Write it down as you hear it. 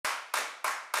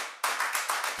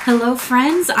Hello,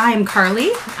 friends. I'm Carly.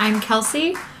 I'm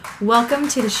Kelsey. Welcome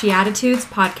to the She Attitudes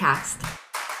podcast.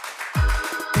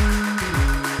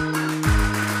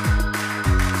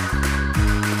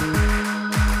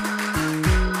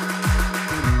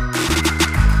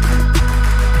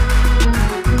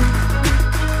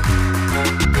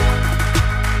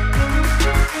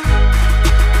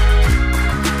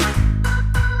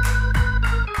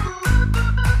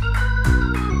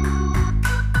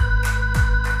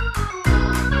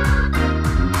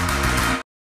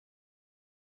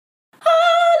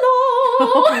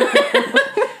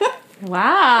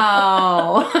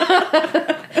 Wow.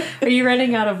 Are you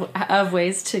running out of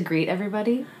ways to greet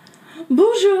everybody?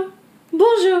 Bonjour.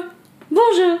 Bonjour.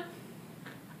 Bonjour.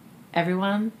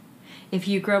 Everyone, if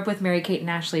you grew up with Mary-Kate and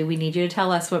Ashley, we need you to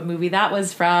tell us what movie that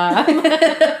was from.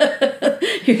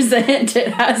 Here's a hint. It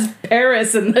has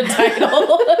Paris in the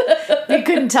title. You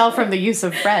couldn't tell from the use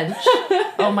of French.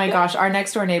 Oh my gosh. Our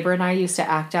next door neighbor and I used to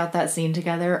act out that scene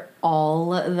together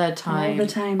all the time.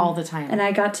 All the time. And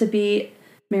I got to be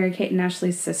Mary-Kate and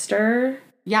Ashley's sister.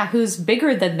 Yeah, who's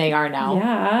bigger than they are now.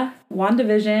 Yeah.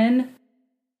 WandaVision.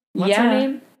 What's her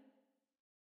name?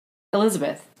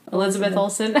 Elizabeth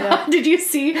Olsen. Yeah. Did you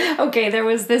see? Okay, there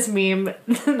was this meme.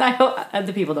 I hope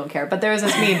the people don't care, but there was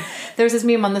this meme. There was this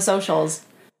meme on the socials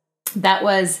that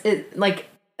was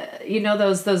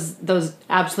those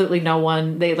absolutely no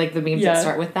one. They like the memes that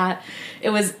start with that.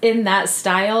 It was in that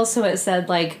style, so it said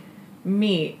like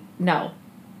me.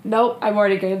 Nope, I'm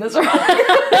already getting this wrong.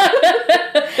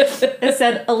 It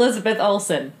said Elizabeth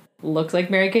Olsen. Looks like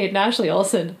Mary-Kate and Ashley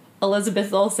Olsen.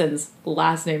 Elizabeth Olsen's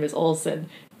last name is Olsen.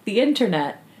 The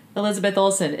internet. Elizabeth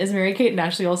Olsen is Mary-Kate and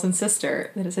Ashley Olsen's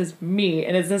sister. Then it says me,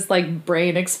 and it's this like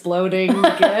brain exploding gif.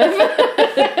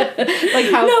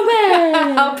 Like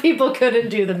how people couldn't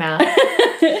do the math.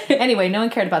 Anyway, no one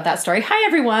cared about that story. Hi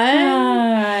everyone.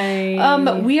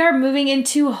 Hi. We are moving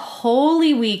into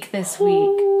Holy Week this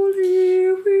week.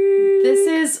 This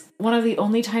is one of the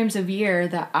only times of year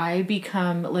that I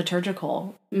become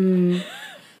liturgical.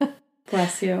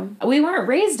 Bless you. We weren't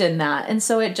raised in that, and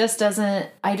so it just doesn't,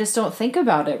 I just don't think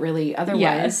about it really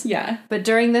otherwise. Yeah. But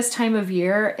during this time of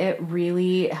year, it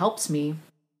really helps me.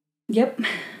 Yep.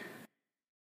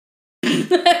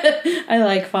 I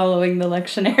like following the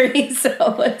lectionary,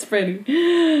 so it's pretty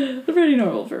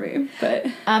normal for me. But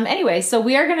anyway, so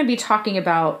we are going to be talking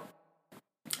about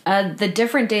the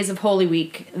different days of Holy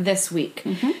Week this week.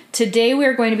 Mm-hmm. Today we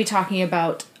are going to be talking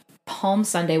about Palm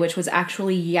Sunday, which was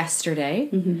actually yesterday.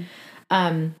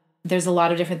 Mm-hmm. There's a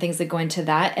lot of different things that go into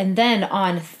that. And then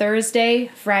on Thursday,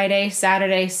 Friday,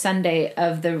 Saturday, Sunday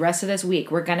of the rest of this week,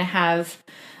 we're going to have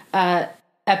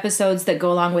episodes that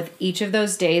go along with each of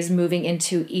those days moving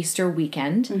into Easter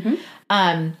weekend.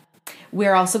 Mm-hmm.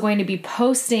 We're also going to be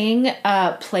posting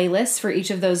playlists for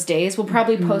each of those days. We'll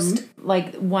probably post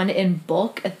like one in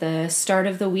bulk at the start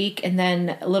of the week and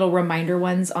then little reminder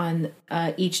ones on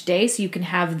each day. So you can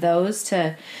have those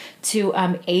to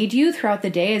aid you throughout the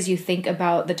day as you think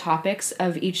about the topics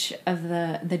of each of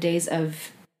the days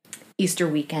of Easter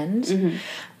weekend.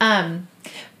 Mm-hmm.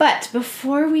 But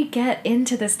before we get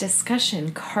into this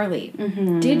discussion, Carly,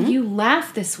 did you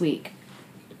laugh this week?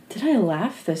 Did I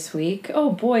laugh this week?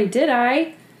 Oh boy, did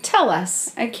I? Tell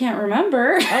us. I can't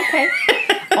remember. Okay.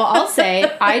 Well, I'll say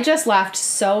I just laughed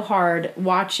so hard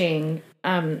watching.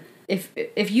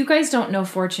 If you guys don't know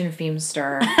Fortune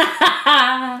Feimster,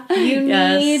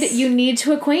 you need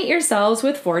to acquaint yourselves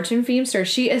with Fortune Feimster.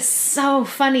 She is so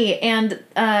funny, and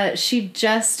she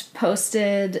just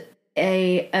posted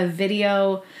a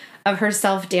video of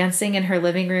herself dancing in her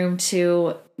living room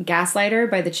to Gaslighter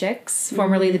by the Chicks,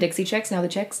 formerly the Dixie Chicks, now the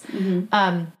Chicks.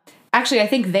 Mm-hmm. Actually, I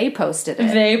think they posted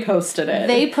it. They posted it. And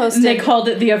they called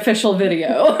it the official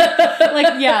video.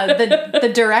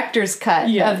 The director's cut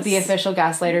of the official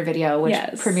Gaslighter video, which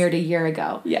premiered a year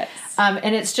ago. Yes.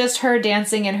 And it's just her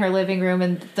dancing in her living room,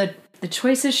 and the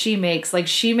choices she makes, like,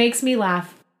 she makes me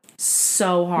laugh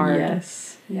so hard.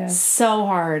 Yes. So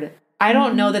hard. I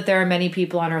don't know that there are many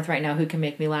people on earth right now who can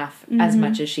make me laugh as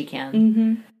much as she can.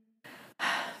 Mm-hmm.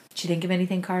 Did you think of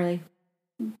anything, Carly?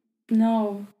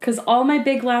 No, because all my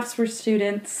big laughs were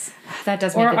students. That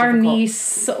does make it difficult. Or our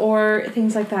niece, or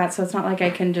things like that. So it's not like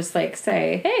I can just like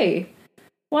say, hey,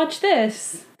 watch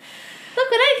this.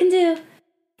 Look what I can do.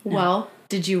 No. Well,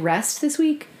 did you rest this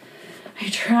week? I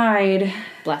tried.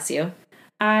 Bless you.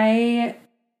 I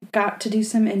got to do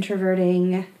some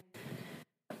introverting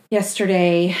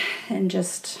yesterday and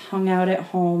just hung out at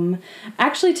home.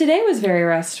 Actually, today was very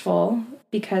restful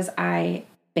because I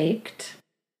baked.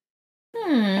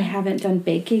 I haven't done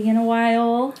baking in a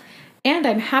while. And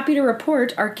I'm happy to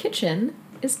report our kitchen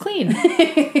is clean.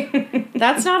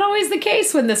 That's not always the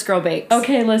case when this girl bakes.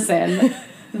 Okay, listen.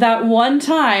 That one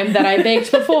time that I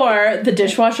baked before, the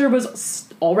dishwasher was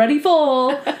already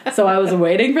full, so I was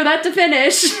waiting for that to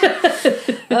finish.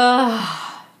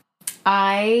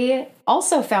 I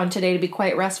also found today to be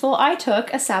quite restful. I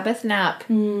took a Sabbath nap.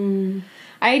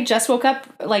 I just woke up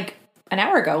like an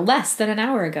hour ago, less than an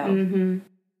hour ago. Mm-hmm.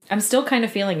 I'm still kind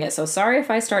of feeling it, so sorry if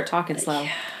I start talking slow.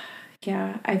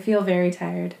 Yeah, I feel very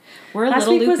tired. We're a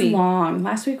little loopy. Last week was long.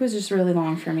 Last week was just really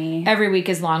long for me. Every week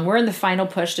is long. We're in the final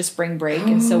push to spring break,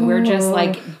 and so we're just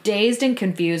like dazed and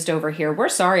confused over here. We're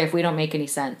sorry if we don't make any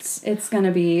sense. It's going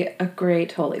to be a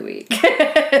great Holy Week.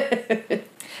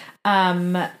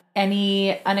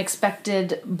 Any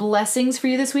unexpected blessings for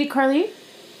you this week, Carly?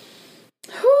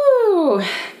 Whew.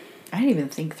 I didn't even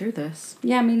think through this.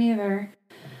 Yeah, me neither.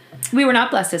 We were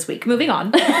not blessed this week. Moving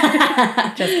on.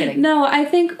 Just kidding. No, I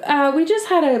think we just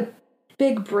had a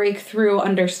big breakthrough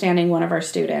understanding one of our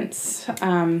students.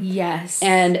 Yes.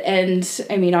 And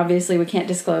I mean, obviously we can't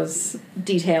disclose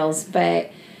details,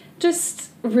 but just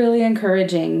really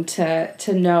encouraging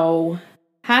to know.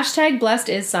 Hashtag blessed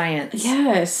is science.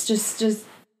 Yes, just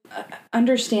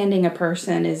understanding a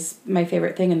person is my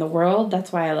favorite thing in the world.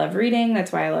 That's why I love reading.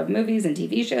 That's why I love movies and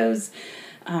TV shows.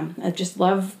 I just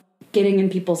love getting in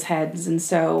people's heads. And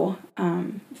so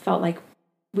felt like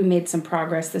we made some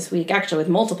progress this week, actually with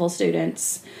multiple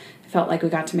students. I felt like we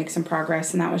got to make some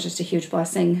progress, and that was just a huge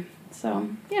blessing. So,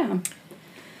 yeah.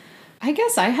 I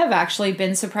guess I have actually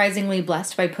been surprisingly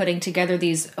blessed by putting together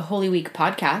these Holy Week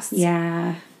podcasts.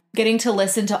 Yeah. Getting to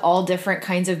listen to all different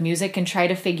kinds of music and try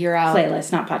to figure out...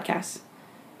 Playlists, not podcasts.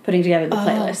 Putting together the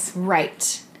playlist.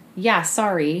 Right. Yeah,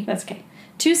 sorry. That's okay.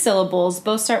 2 syllables,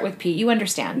 both start with P. You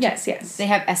understand. Yes, yes. They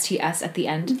have STS at the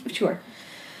end. Sure.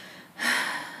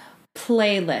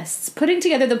 Playlists. Putting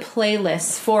together the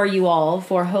playlists for you all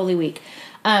for Holy Week.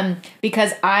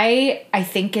 Because I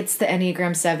think it's the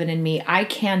Enneagram 7 in me. I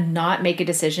cannot make a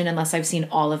decision unless I've seen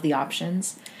all of the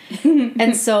options.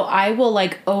 And so I will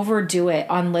like overdo it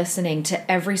on listening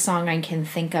to every song I can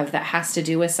think of that has to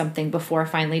do with something before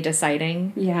finally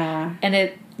deciding. Yeah. And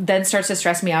it then starts to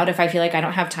stress me out if I feel like I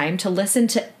don't have time to listen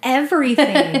to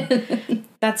everything.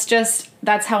 That's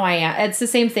how I am. It's the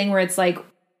same thing where it's like,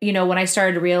 you know, when I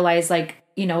started to realize like,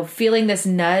 you know, feeling this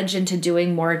nudge into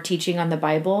doing more teaching on the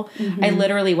Bible, I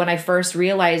literally, when I first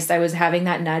realized I was having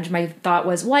that nudge, my thought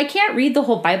was, well, I can't read the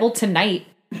whole Bible tonight.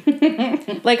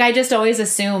 Like, I just always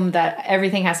assume that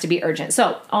everything has to be urgent.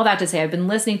 So, all that to say, I've been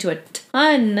listening to a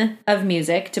ton of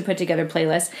music to put together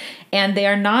playlists, and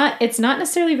it's not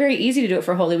necessarily very easy to do it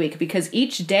for Holy Week because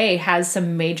each day has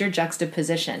some major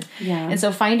juxtaposition. Yeah. And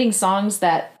so finding songs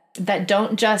that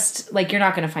don't just, like, you're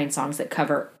not going to find songs that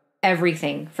cover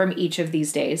everything from each of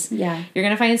these days. Yeah. You're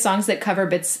going to find songs that cover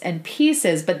bits and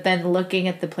pieces, but then looking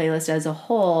at the playlist as a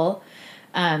whole,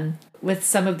 with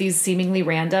some of these seemingly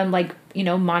random, like, you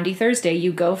know, Maundy Thursday,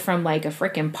 you go from like a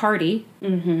frickin' party,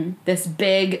 this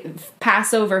big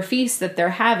Passover feast that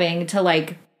they're having, to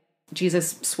like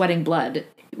Jesus sweating blood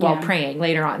while praying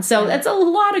later on. So that's a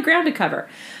lot of ground to cover.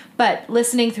 But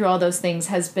listening through all those things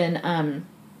has been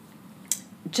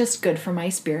just good for my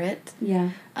spirit.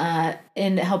 Yeah.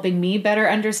 In helping me better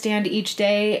understand each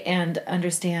day and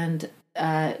understand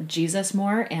Jesus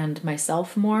more and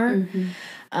myself more.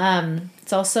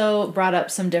 It's also brought up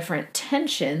some different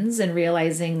tensions and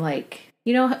realizing, like,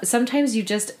 you know, sometimes you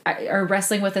just are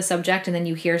wrestling with a subject and then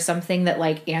you hear something that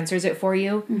like answers it for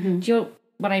you. Do you know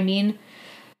what I mean?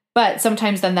 But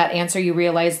sometimes then that answer you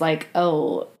realize like,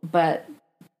 oh, but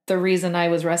the reason I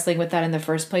was wrestling with that in the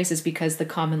first place is because the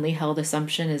commonly held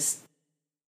assumption is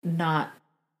not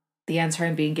the answer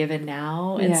I'm being given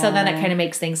now. And so then it kind of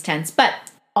makes things tense. But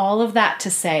all of that to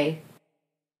say,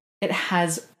 it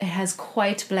has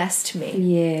quite blessed me.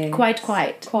 Yeah. Quite.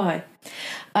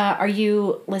 Are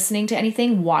you listening to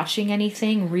anything, watching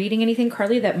anything, reading anything,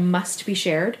 Carly, that must be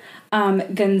shared?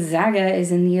 Gonzaga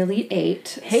is in the Elite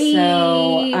Eight. Hey!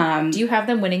 So, do you have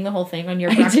them winning the whole thing on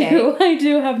your bracket? I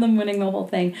do have them winning the whole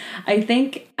thing. I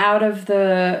think out of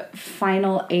the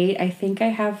final 8, I think I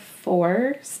have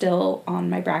 4 still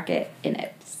on my bracket in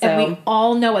it. So, and we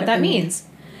all know what that means.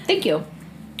 Thank you.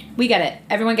 We get it.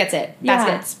 Everyone gets it.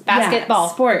 Basketball.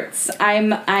 Sports.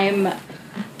 I'm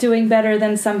doing better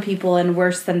than some people and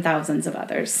worse than thousands of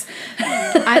others.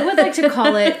 I would like to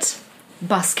call it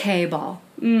basketball.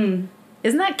 Isn't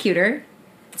that cuter?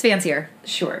 It's fancier.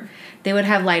 Sure. They would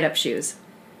have light up shoes.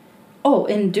 Oh,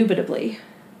 indubitably.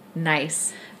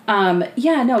 Nice.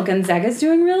 Gonzaga's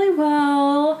doing really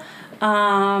well.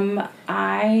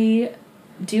 I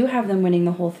do have them winning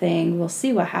the whole thing. We'll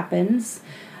see what happens.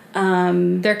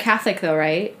 They're Catholic though,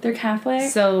 right? They're Catholic.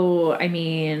 So, I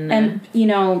mean... And, you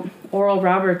know, Oral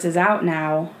Roberts is out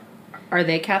now. Are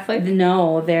they Catholic?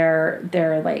 No,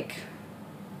 they're like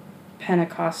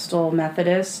Pentecostal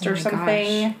Methodist or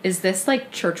something. Gosh. Is this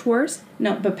like church wars?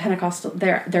 No, but Pentecostal.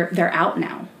 They're out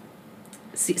now.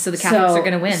 See, so the Catholics are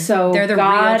going to win. So they're the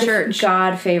real church.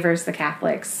 God favors the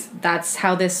Catholics. That's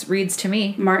how this reads to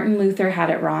me. Martin Luther had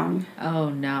it wrong. Oh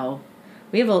no,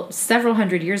 we have several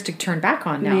hundred years to turn back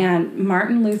on now. Man,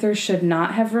 Martin Luther should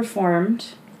not have reformed.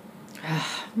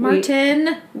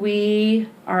 Martin, we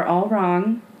are all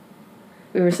wrong.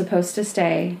 We were supposed to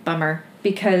stay. Bummer.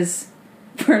 Because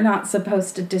we're not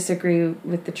supposed to disagree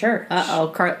with the church.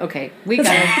 Okay, we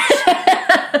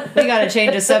gotta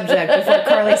change the subject before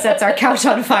Carly sets our couch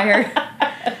on fire.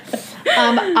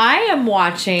 I am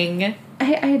watching.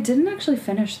 I didn't actually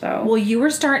finish though. Well, you were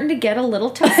starting to get a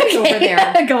little toasty over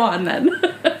there. Go on then.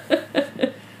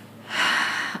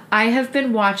 I have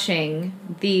been watching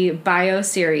the bio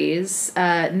series,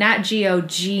 Nat Geo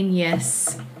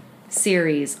Genius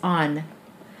series on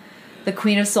the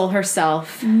Queen of Soul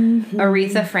herself,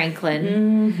 Aretha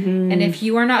Franklin. Mm-hmm. And if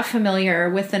you are not familiar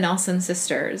with the Nelson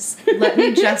sisters, let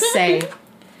me just say,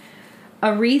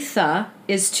 Aretha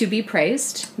is to be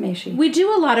praised. May she. We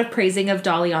do a lot of praising of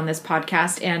Dolly on this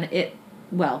podcast, and it,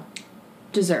 well...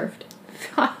 deserved.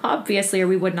 Obviously, or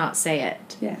we would not say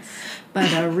it. Yes. But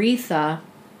Aretha...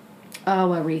 Oh,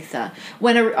 Aretha.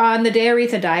 On the day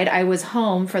Aretha died, I was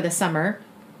home for the summer.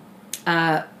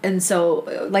 And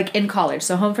so, like, in college.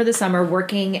 So home for the summer,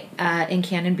 working in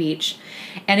Cannon Beach.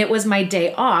 And it was my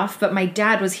day off, but my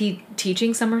dad, was he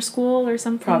teaching summer school or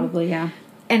something? Probably, yeah.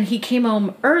 And he came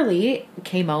home early,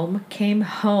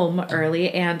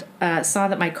 and saw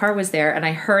that my car was there. And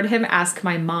I heard him ask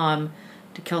my mom,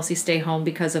 did Kelsey stay home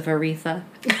because of Aretha?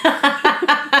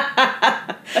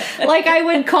 Like, I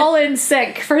would call in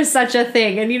sick for such a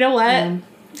thing. And you know what?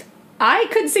 I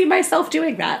could see myself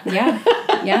doing that. Yeah.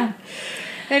 Yeah.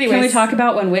 Anyways. Can we talk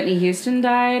about when Whitney Houston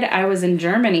died? I was in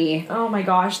Germany. Oh my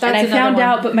gosh. That's and I found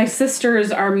out, but my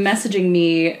sisters are messaging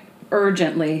me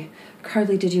urgently.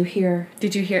 Carly, did you hear?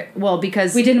 Did you hear? Well,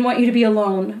 because... we didn't want you to be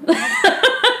alone.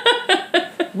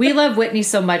 We love Whitney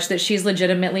so much that she's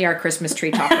legitimately our Christmas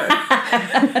tree topper.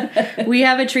 We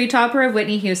have a tree topper of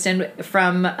Whitney Houston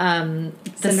from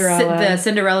the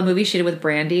Cinderella movie she did with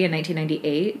Brandy in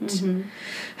 1998. Mm-hmm.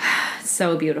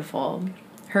 So beautiful.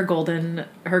 Her golden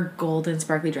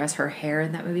sparkly dress, her hair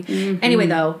in that movie. Mm-hmm. Anyway,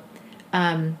 though,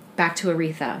 back to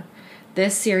Aretha.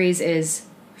 This series is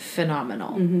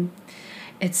phenomenal. Mm-hmm.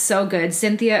 It's so good.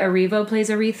 Cynthia Erivo plays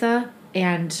Aretha,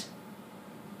 and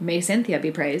may Cynthia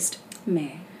be praised.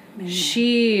 May.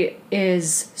 She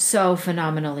is so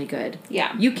phenomenally good.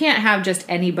 Yeah. You can't have just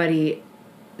anybody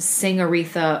sing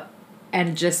Aretha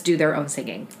and just do their own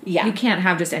singing. Yeah. You can't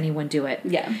have just anyone do it.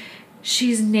 Yeah.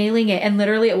 She's nailing it. And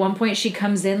literally at one point she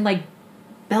comes in like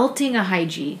belting a high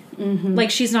G. Mm-hmm.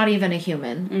 Like she's not even a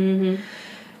human. Mm-hmm.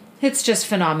 It's just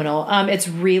phenomenal. It's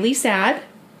really sad.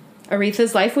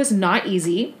 Aretha's life was not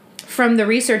easy. From the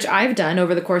research I've done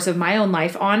over the course of my own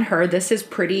life on her, this is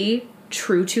pretty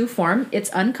true to form. It's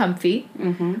uncomfy.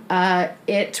 Mm-hmm.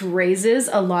 It raises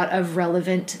a lot of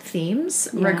relevant themes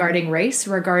regarding race,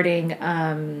 regarding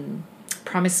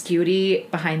promiscuity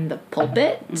behind the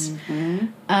pulpit.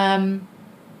 Mm-hmm.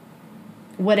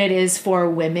 What it is for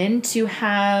women to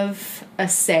have a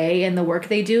say in the work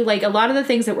they do. Like a lot of the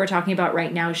things that we're talking about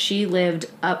right now, she lived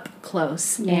up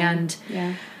close and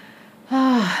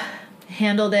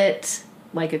handled it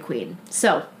like a queen.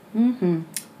 So,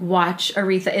 watch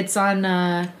Aretha. It's on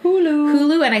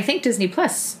Hulu, and I think Disney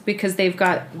Plus because they've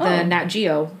got the Nat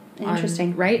Geo.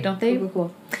 Interesting, right? Don't they?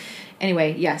 Cool.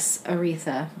 Anyway, yes,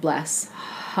 Aretha, bless,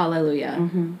 hallelujah.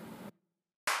 Mm-hmm.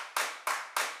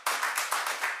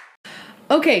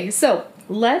 Okay, so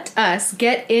let us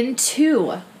get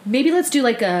into. Maybe let's do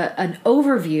like an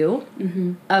overview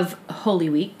of Holy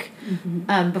Week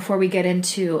before we get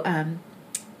into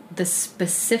the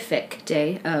specific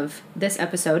day of this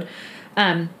episode.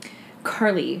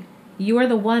 Carly, you are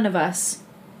the one of us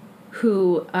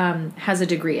who has a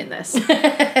degree in this.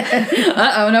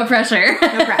 Uh-oh, no pressure.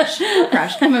 No pressure.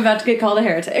 I'm about to get called a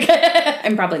heretic.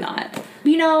 I'm probably not.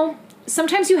 You know,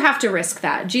 sometimes you have to risk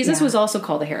that. Jesus was also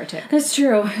called a heretic. That's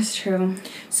true. It's true.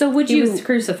 So he was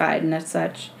crucified and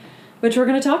such, which we're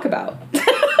going to talk about.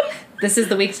 This is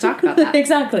the week to talk about that.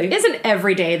 Exactly. Isn't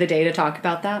every day the day to talk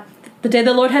about that? The day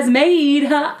the Lord has made,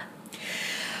 huh?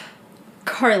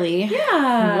 Carly.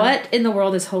 Yeah. What in the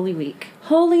world is Holy Week?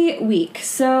 Holy Week.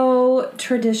 So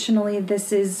traditionally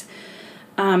this is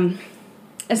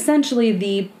essentially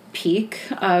the peak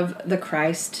of the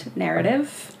Christ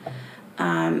narrative.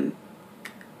 The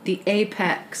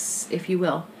apex, if you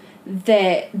will.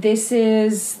 That this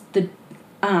is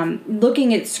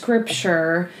looking at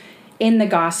scripture in the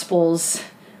Gospels,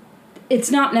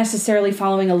 it's not necessarily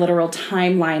following a literal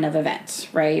timeline of events,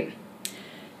 right?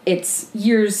 It's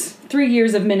 3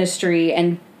 years of ministry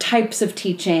and types of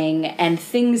teaching and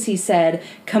things he said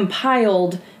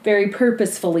compiled very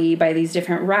purposefully by these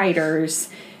different writers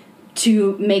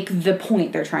to make the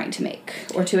point they're trying to make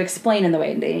or to explain in the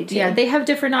way they need to. Yeah, they have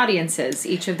different audiences,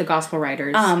 each of the gospel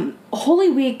writers. Holy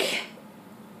Week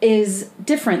is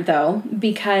different, though,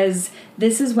 because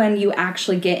this is when you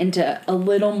actually get into a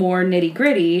little more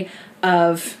nitty-gritty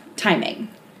of timing.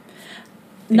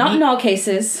 Not in all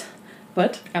cases.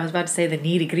 What? I was about to say the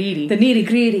nitty-gritty. The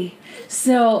nitty-gritty.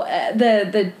 So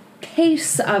the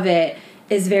pace of it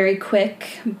is very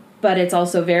quick, but it's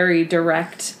also very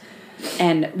direct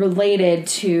and related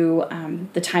to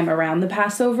the time around the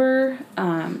Passover.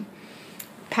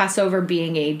 Passover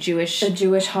being a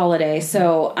Jewish holiday.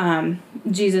 So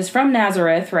Jesus from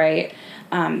Nazareth, right,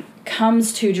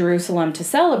 comes to Jerusalem to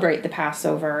celebrate the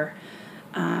Passover.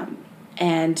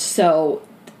 And so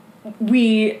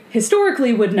we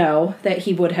historically would know that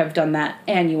he would have done that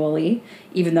annually,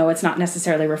 even though it's not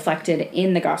necessarily reflected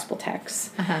in the gospel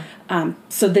texts.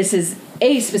 So this is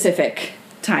a specific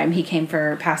time he came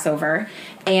for Passover,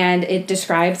 and it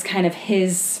describes kind of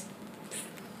his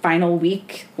final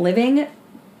week living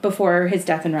before his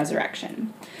death and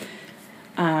resurrection.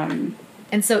 And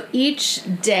so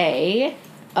each day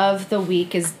of the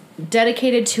week is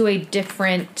dedicated to a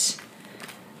different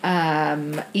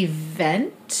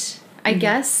event, I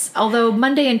guess. Although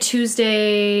Monday and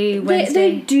Tuesday,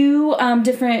 Wednesday... They do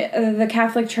different... the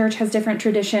Catholic Church has different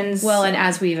traditions. Well, and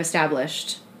as we've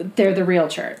established... They're the real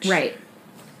church. Right.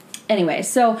 Anyway,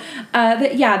 so,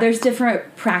 there's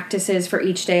different practices for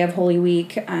each day of Holy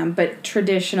Week, but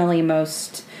traditionally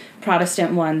most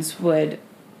Protestant ones would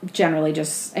generally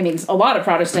just... I mean, a lot of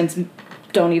Protestants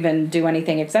don't even do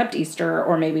anything except Easter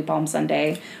or maybe Palm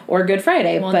Sunday or Good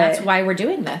Friday. Well, that's why we're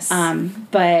doing this.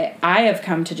 But I have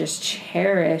come to just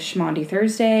cherish Maundy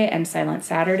Thursday and Silent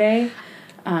Saturday.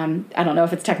 I don't know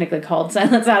if it's technically called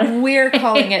Silent Saturday. We're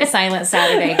calling it Silent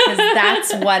Saturday because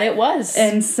that's what it was.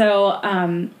 And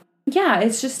so,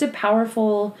 it's just a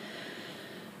powerful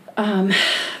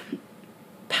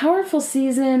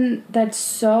season that's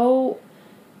so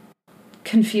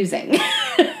confusing.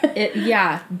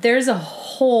 There's a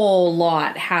whole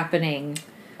lot happening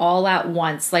all at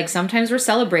once. Like, sometimes we're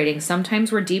celebrating,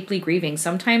 sometimes we're deeply grieving,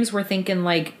 sometimes we're thinking,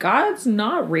 like, God's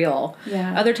not real.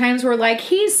 Yeah. Other times we're like,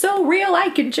 he's so real, I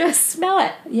can just smell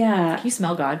it. Yeah. Can you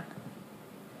smell God?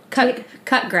 Cut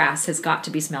grass has got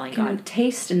to be smelling God.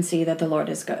 Taste and see that the Lord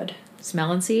is good.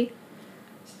 Smell and see?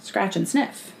 Scratch and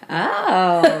sniff.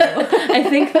 Oh. I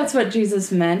think that's what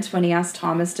Jesus meant when he asked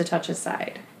Thomas to touch his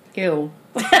side. Ew.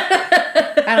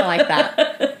 I don't like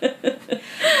that.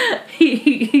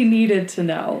 He needed to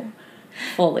know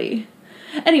fully.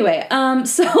 Anyway,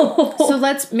 so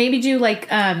let's maybe do like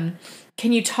can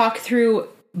you talk through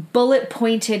bullet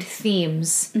pointed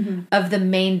themes of the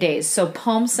main days? So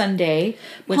Palm Sunday,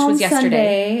 which was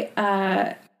yesterday.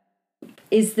 Sunday,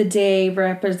 is the day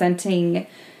representing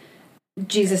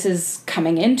Jesus's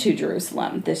coming into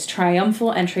Jerusalem, this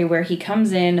triumphal entry where he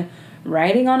comes in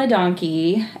riding on a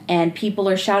donkey, and people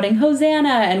are shouting Hosanna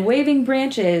and waving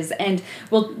branches, and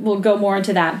we'll go more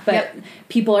into that. But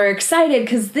people are excited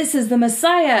because this is the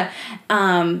Messiah.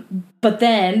 But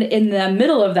then in the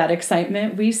middle of that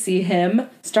excitement, we see him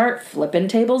start flipping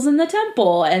tables in the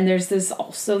temple, and there's this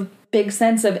also big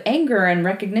sense of anger and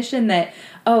recognition that,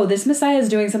 oh, this Messiah is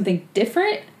doing something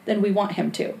different than we want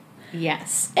him to.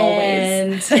 Yes,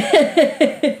 always.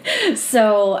 And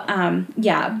so,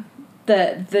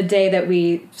 the day that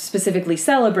we specifically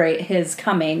celebrate his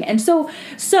coming. And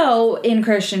so in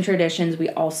Christian traditions, we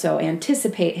also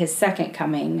anticipate his second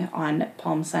coming on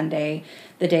Palm Sunday,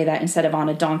 the day that instead of on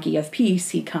a donkey of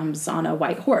peace, he comes on a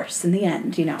white horse in the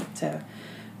end, to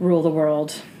rule the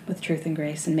world with truth and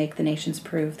grace and make the nations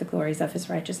prove the glories of his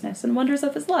righteousness and wonders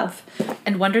of his love.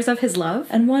 And wonders of his love?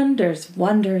 And wonders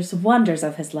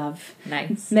of his love.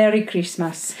 Nice. Merry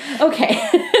Christmas. Okay.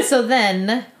 So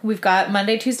then we've got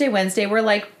Monday, Tuesday, Wednesday. We're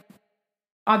like,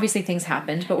 obviously things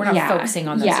happened, but we're not focusing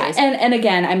on those days. And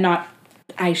again,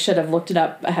 I should have looked it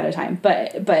up ahead of time,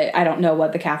 but I don't know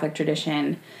what the Catholic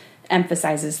tradition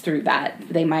emphasizes through that.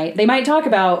 They might talk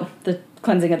about the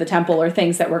cleansing of the temple or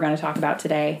things that we're going to talk about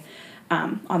today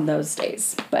on those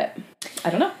days, but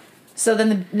I don't know. So then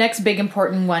the next big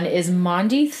important one is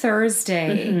Maundy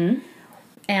Thursday.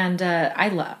 And I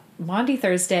love Maundy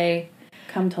Thursday.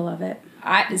 Come to love it.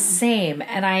 Same.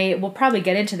 And I will probably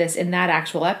get into this in that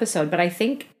actual episode, but I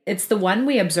think it's the one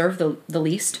we observe the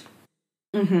least.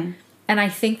 And I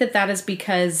think that is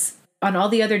because on all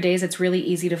the other days, it's really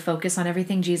easy to focus on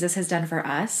everything Jesus has done for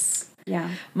us.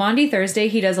 Yeah. Maundy Thursday,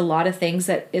 he does a lot of things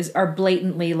that are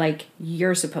blatantly like,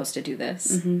 you're supposed to do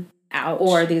this. Mm-hmm. Ouch.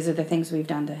 Or these are the things we've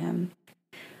done to him.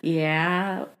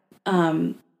 Yeah.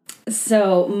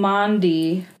 So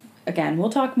Maundy, again, we'll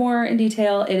talk more in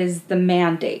detail. It is the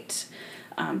mandate.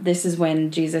 This is when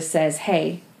Jesus says,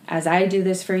 hey, as I do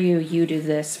this for you, you do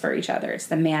this for each other. It's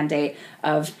the mandate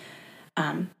of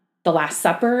the Last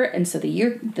Supper. And so the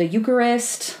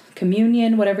Eucharist,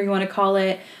 communion, whatever you want to call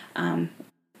it,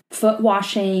 foot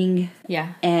washing,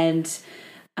 and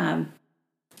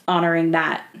honoring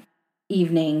that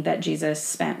evening that Jesus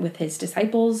spent with his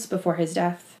disciples before his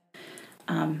death.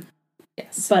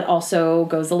 Yes. But also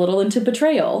goes a little into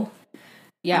betrayal.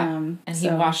 Yeah. And he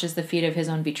washes the feet of his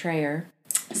own betrayer.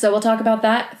 So we'll talk about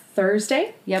that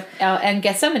Thursday. Yep. And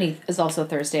Gethsemane is also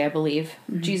Thursday, I believe.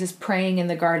 Mm-hmm. Jesus praying in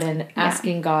the garden,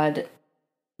 asking God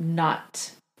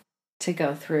not to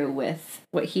go through with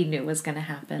what he knew was going to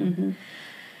happen.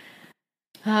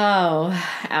 Mm-hmm. Oh,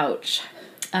 ouch.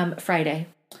 Friday.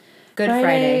 Good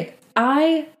Friday.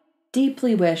 I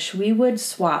deeply wish we would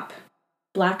swap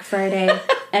Black Friday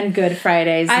and Good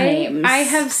Friday's names. I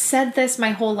have said this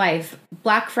my whole life.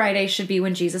 Black Friday should be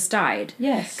when Jesus died.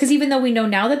 Yes. Because even though we know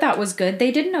now that was good, they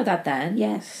didn't know that then.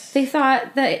 Yes. They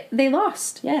thought that they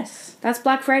lost. Yes. That's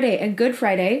Black Friday. And Good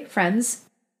Friday, friends,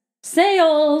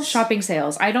 sales. Shopping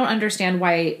sales. I don't understand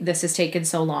why this has taken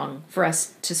so long for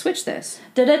us to switch this.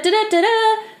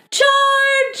 Da-da-da-da-da-da.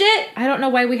 Charge it! I don't know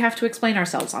why we have to explain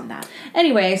ourselves on that.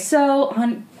 Anyway, so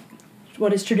on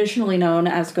what is traditionally known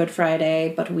as Good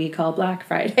Friday, but we call Black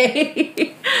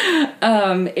Friday,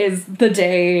 is the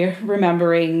day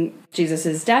remembering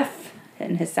Jesus' death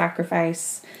and his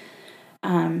sacrifice.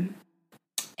 And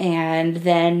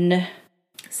then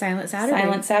Silent Saturday.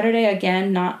 Silent Saturday,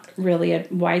 again, not really a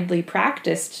widely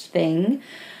practiced thing,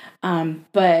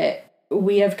 but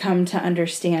we have come to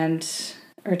understand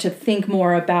or to think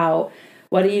more about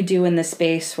what do you do in the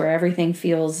space where everything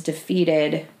feels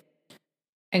defeated.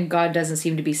 And God doesn't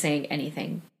seem to be saying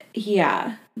anything.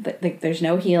 Yeah. There's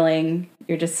no healing.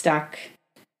 You're just stuck.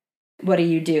 What do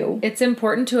you do? It's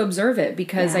important to observe it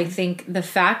because I think the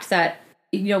fact that,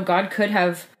 God could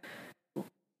have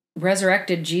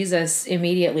resurrected Jesus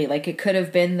immediately. Like, it could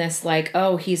have been this, like,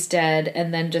 oh, he's dead,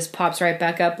 and then just pops right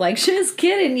back up like, just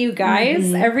kidding, you guys.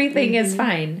 Mm-hmm. Everything is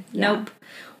fine. Yeah. Nope.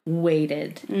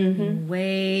 Waited. Mm-hmm.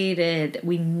 Waited.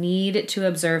 We need to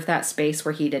observe that space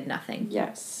where he did nothing.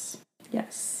 Yes.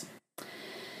 Yes.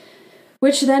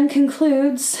 Which then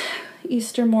concludes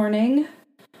Easter morning.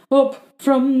 Up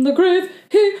from the grave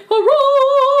he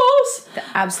arose. The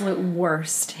absolute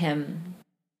worst hymn.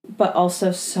 But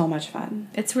also so much fun.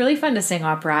 It's really fun to sing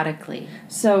operatically.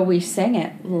 So we sang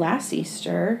it last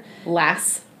Easter.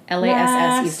 Last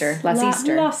Easter.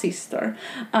 Last Easter.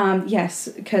 Yes,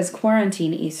 because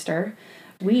quarantine Easter.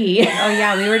 We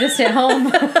were just at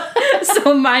home.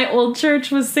 So my old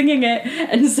church was singing it,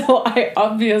 and so I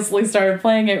obviously started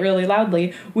playing it really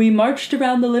loudly. We marched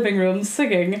around the living room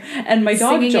singing, and my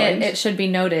dog joined. It should be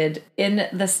noted, in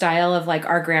the style of, like,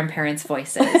 our grandparents'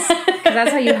 voices. Because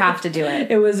that's how you have to do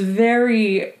it. It was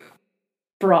very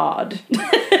broad.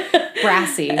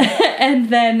 Brassy. And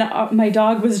then my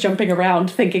dog was jumping around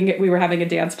thinking we were having a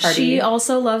dance party. She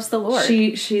also loves the Lord.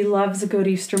 She loves a good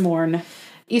Easter morn.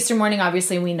 Easter morning,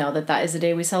 obviously, we know that is the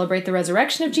day we celebrate the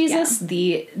resurrection of Jesus,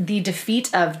 the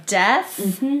defeat of death.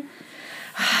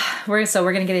 Mm-hmm. We're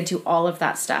going to get into all of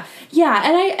that stuff. Yeah,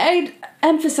 and I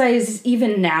emphasize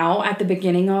even now at the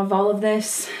beginning of all of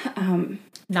this,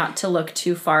 not to look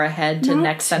too far ahead to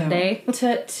next Sunday.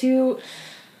 To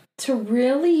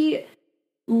really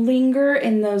linger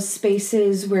in those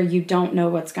spaces where you don't know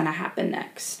what's going to happen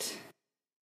next.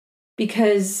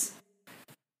 Because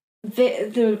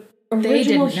the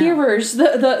original hearers,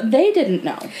 they didn't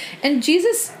know. And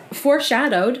Jesus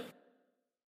foreshadowed,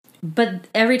 but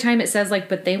every time it says, like,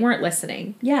 but they weren't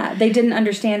listening. Yeah, they didn't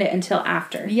understand it until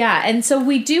after. Yeah, and so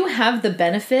we do have the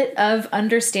benefit of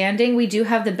understanding. We do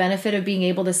have the benefit of being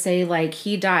able to say, like,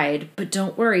 he died, but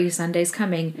don't worry, Sunday's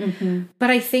coming. Mm-hmm. But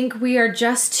I think we are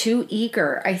just too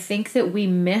eager. I think that we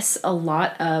miss a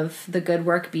lot of the good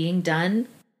work being done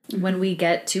when we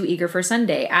get too eager for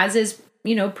Sunday, as is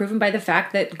proven by the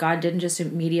fact that God didn't just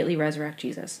immediately resurrect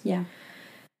Jesus. Yeah.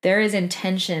 There is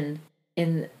intention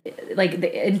in, like,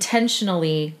 the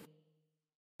intentionally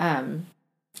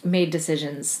made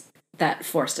decisions that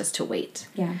forced us to wait.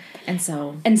 Yeah. And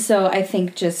so I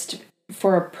think just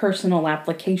for a personal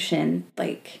application,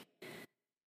 like,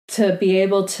 to be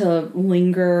able to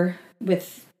linger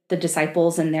with the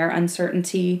disciples and their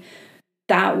uncertainty,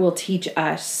 that will teach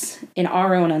us in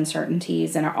our own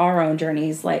uncertainties and our own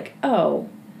journeys, like, oh,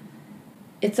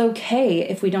 it's okay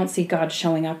if we don't see God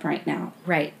showing up right now.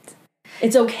 Right.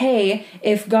 It's okay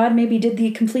if God maybe did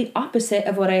the complete opposite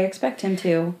of what I expect him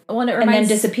to, well, and then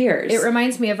disappears. It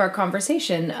reminds me of our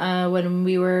conversation when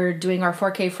we were doing our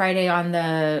 4K Friday on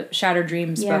the Shattered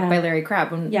Dreams book by Larry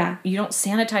Crabb. When you don't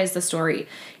sanitize the story.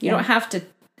 You don't have to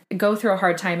go through a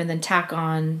hard time and then tack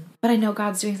on, but I know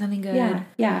God's doing something good.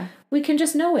 Yeah. We can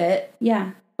just know it.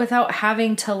 Yeah. Without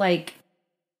having to, like,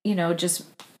 just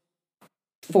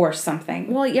force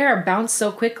something. Well, bounce so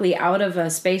quickly out of a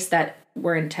space that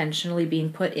we're intentionally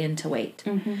being put in to wait.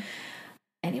 Mm-hmm.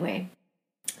 Anyway,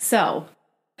 so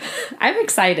I'm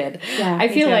excited. Yeah, I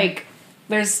feel like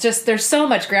there's so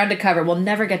much ground to cover. We'll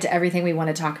never get to everything we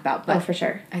want to talk about, but for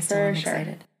sure. I still am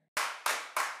excited.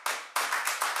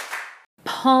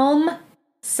 Palm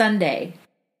Sunday.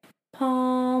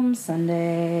 Palm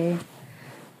Sunday.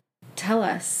 Tell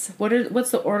us,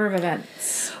 what's the order of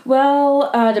events?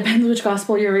 Well, depends which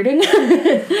gospel you're reading.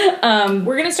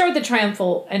 We're going to start with the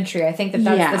triumphal entry. I think that's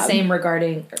the same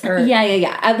regarding...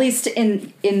 Yeah. At least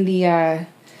in the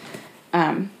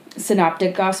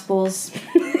synoptic gospels,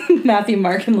 Matthew,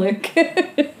 Mark, and Luke.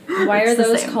 Why are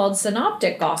those called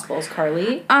synoptic gospels,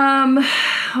 Carly?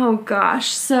 Oh gosh,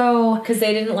 so... Because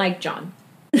they didn't like John.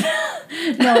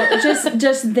 No,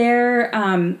 just their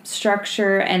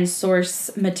structure and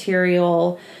source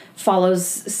material follows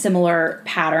similar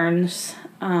patterns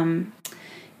and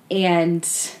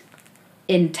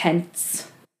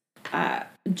intents.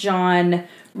 John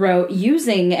wrote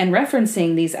using and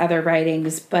referencing these other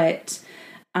writings, but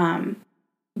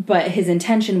his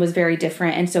intention was very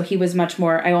different, and so he was much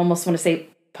more, I almost want to say,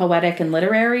 poetic and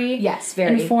literary. Yes,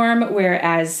 very. In form,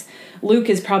 whereas Luke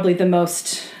is probably the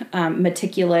most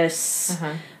meticulous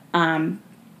in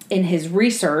his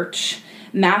research.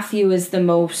 Matthew is the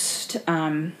most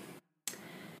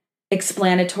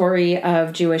explanatory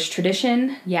of Jewish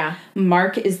tradition. Yeah.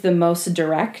 Mark is the most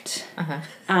direct.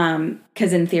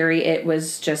 Because in theory, it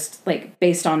was just like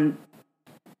based on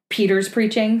Peter's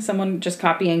preaching, someone just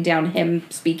copying down him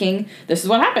speaking. This is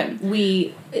what happened.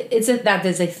 That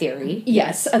is a theory.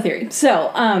 Yes, a theory.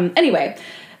 So, anyway,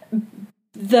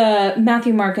 the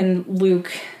Matthew, Mark, and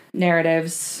Luke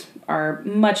narratives are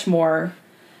much more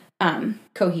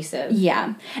cohesive.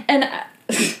 Yeah. And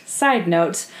side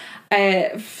note,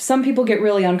 some people get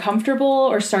really uncomfortable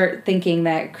or start thinking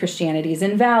that Christianity is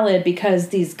invalid because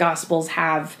these gospels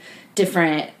have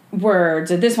different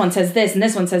words, or this one says this and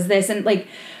this one says this, and like...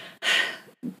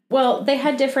 Well, they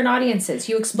had different audiences.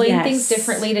 You explain things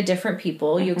differently to different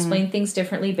people. You explain things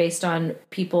differently based on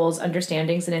people's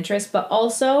understandings and interests. But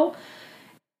also,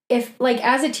 if, like,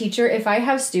 as a teacher, if I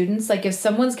have students, like, if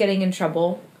someone's getting in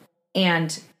trouble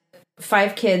and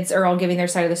 5 kids are all giving their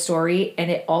side of the story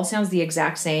and it all sounds the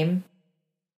exact same,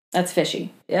 that's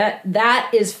fishy. Yeah,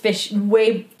 that is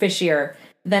way fishier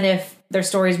than if their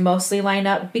stories mostly line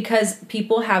up, because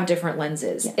people have different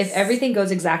lenses. Yes. If everything goes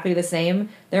exactly the same,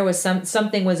 there was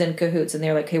something was in cahoots, and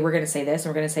they're like, "Okay, we're going to say this, and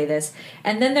we're going to say this,"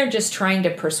 and then they're just trying to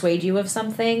persuade you of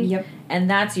something. Yep. And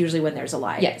that's usually when there's a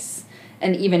lie. Yes.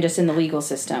 And even just in the legal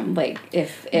system, like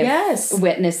if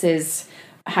witnesses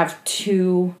have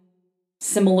 2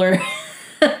 similar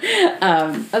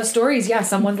of stories,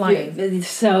 someone's lying.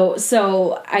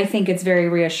 So I think it's very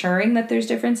reassuring that there's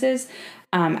differences.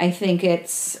 I think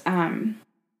it's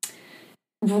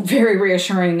very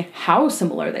reassuring how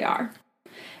similar they are,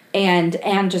 and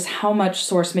just how much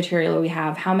source material we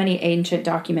have, how many ancient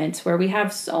documents where we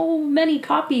have so many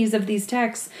copies of these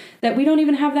texts that we don't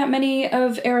even have that many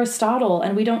of Aristotle,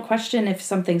 and we don't question if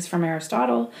something's from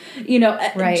Aristotle,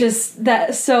 right. Just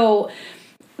that. So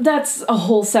that's a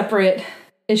whole separate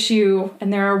issue,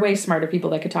 and there are way smarter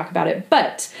people that could talk about it,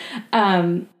 but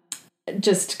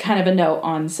just kind of a note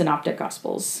on synoptic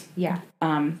gospels. Yeah.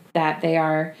 That they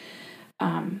are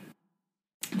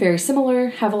very similar,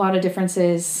 have a lot of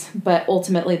differences, but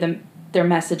ultimately their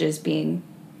messages being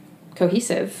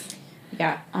cohesive.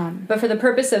 Yeah. But for the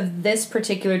purpose of this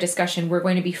particular discussion, we're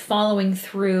going to be following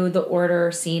through the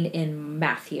order seen in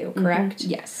Matthew, correct?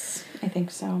 Mm-hmm. Yes, I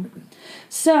think so.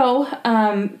 So,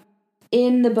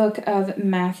 in the book of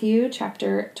Matthew,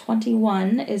 chapter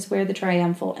 21 is where the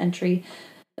triumphal entry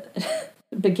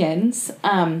begins.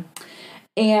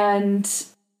 And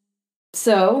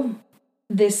so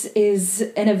this is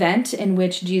an event in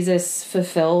which Jesus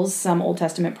fulfills some Old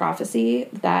Testament prophecy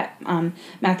that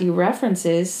Matthew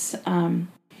references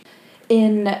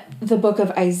in the book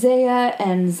of Isaiah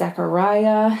and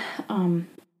Zechariah.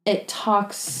 It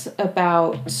talks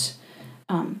about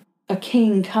a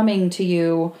king coming to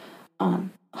you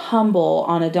humble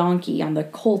on a donkey, on the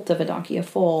colt of a donkey, a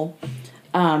foal.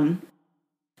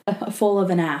 A foal of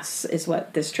an ass is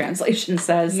what this translation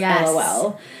says. Yes.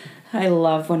 LOL. I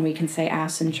love when we can say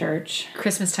ass in church.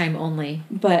 Christmas time only.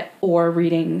 Or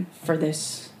reading for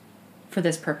this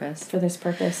purpose. It's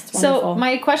wonderful. So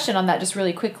my question on that, just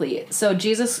really quickly. So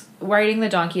Jesus riding the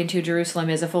donkey into Jerusalem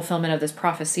is a fulfillment of this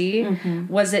prophecy. Mm-hmm.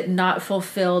 Was it not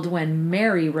fulfilled when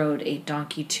Mary rode a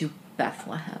donkey to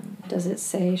Bethlehem? Does it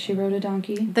say she rode a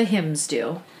donkey? The hymns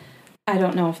do. I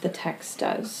don't know if the text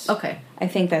does. Okay. I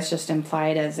think that's just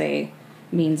implied as a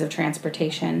means of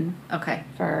transportation. Okay.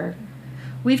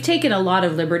 We've taken a lot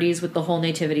of liberties with the whole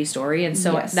nativity story, and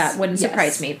so that wouldn't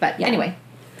surprise me. But anyway,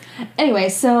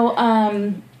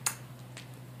 so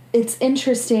it's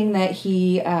interesting that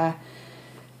he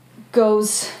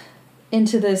goes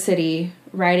into the city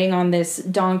riding on this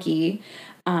donkey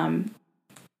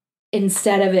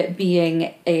instead of it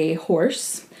being a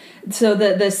horse. So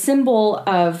the symbol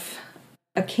of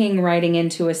a king riding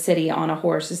into a city on a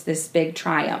horse is this big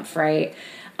triumph, right?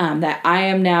 That I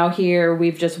am now here.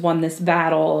 We've just won this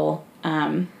battle.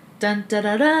 Dun da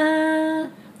da da.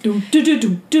 That's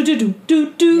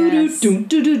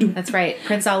right,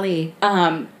 Prince Ali.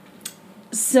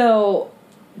 So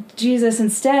Jesus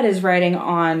instead is riding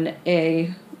on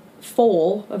a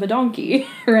foal of a donkey,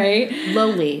 right?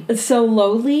 Lowly. So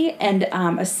lowly, and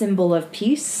a symbol of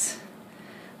peace.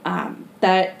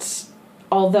 That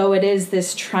although it is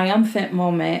this triumphant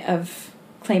moment of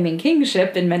claiming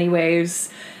kingship in many ways,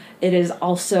 it is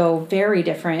also very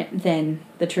different than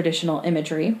the traditional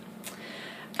imagery.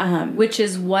 Which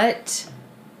is what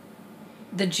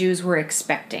the Jews were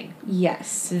expecting.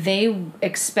 Yes. They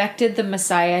expected the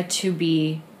Messiah to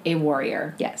be a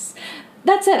warrior. Yes.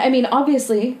 That's it. I mean,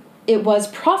 obviously, it was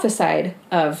prophesied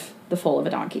of the foal of a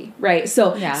donkey, right?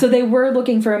 So they were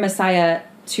looking for a Messiah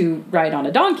to ride on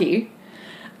a donkey.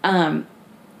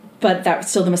 But that's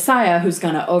still the Messiah who's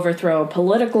going to overthrow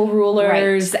political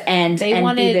rulers and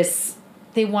be this...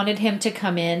 They wanted him to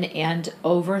come in and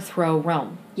overthrow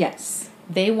Rome. Yes.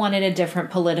 They wanted a different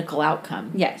political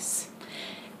outcome. Yes.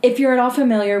 If you're at all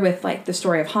familiar with, like, the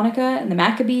story of Hanukkah and the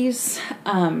Maccabees,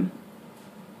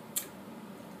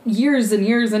 years and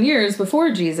years and years before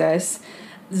Jesus,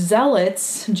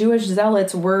 Jewish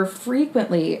zealots were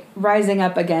frequently rising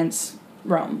up against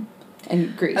Rome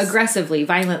and Greece. Aggressively,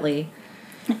 violently.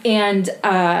 And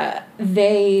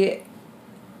they,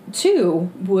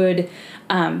 too, would...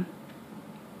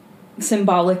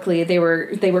 symbolically, they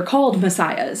were called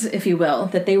messiahs, if you will,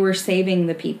 that they were saving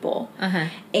the people. Uh-huh.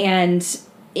 And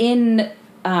in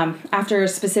after a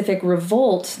specific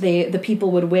revolt, the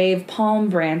people would wave palm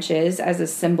branches as a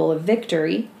symbol of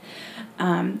victory,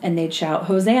 and they'd shout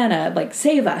Hosanna, like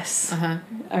save us,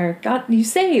 or God, you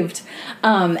saved.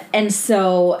 And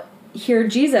so here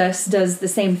Jesus does the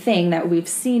same thing that we've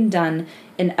seen done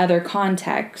in other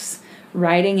contexts.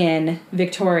 Riding in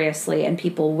victoriously and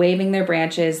people waving their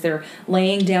branches, they're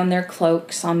laying down their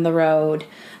cloaks on the road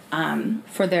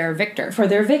for their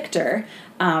victor.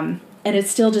 And it's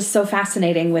still just so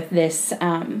fascinating with this,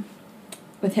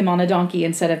 with him on a donkey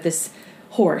instead of this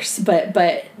horse.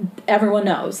 But everyone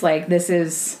knows, like, this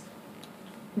is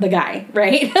the guy,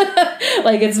 right?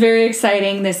 Like, it's very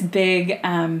exciting, this big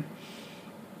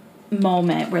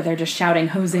moment where they're just shouting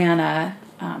Hosanna.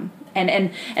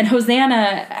 And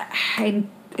Hosanna, I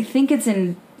think it's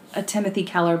in a Timothy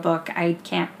Keller book. I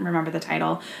can't remember the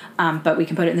title, but we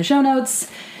can put it in the show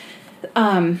notes.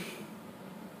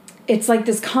 It's like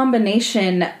this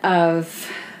combination of,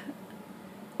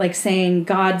 like, saying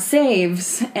God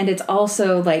saves, and it's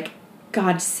also like,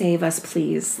 God save us,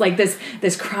 please. Like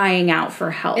this crying out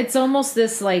for help. It's almost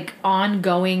this, like,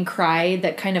 ongoing cry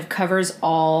that kind of covers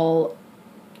all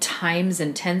times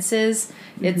and tenses.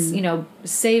 It's,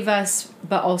 save us,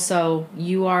 but also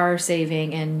you are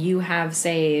saving and you have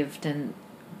saved,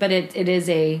 but it's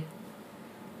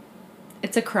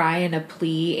a cry and a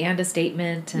plea and a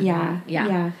statement. And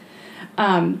yeah.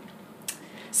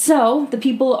 So the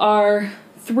people are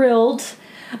thrilled.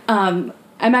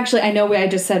 I know I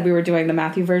just said we were doing the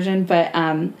Matthew version, but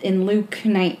in Luke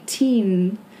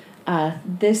 19,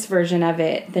 this version of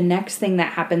it, the next thing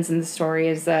that happens in the story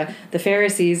is the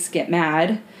Pharisees get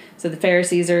mad. So the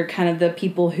Pharisees are kind of the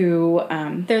people who...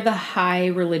 they're the high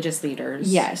religious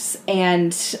leaders. Yes.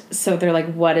 And so they're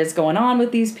like, what is going on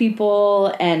with these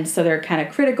people? And so they're kind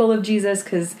of critical of Jesus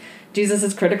because Jesus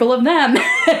is critical of them.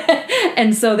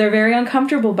 And so they're very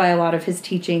uncomfortable by a lot of his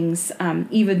teachings,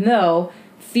 even though...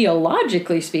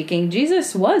 theologically speaking,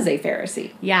 Jesus was a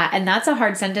Pharisee. Yeah, and that's a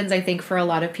hard sentence, I think, for a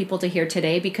lot of people to hear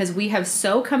today, because we have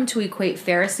so come to equate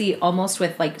Pharisee almost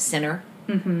with, like, sinner.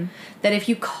 Mm-hmm. That if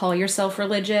you call yourself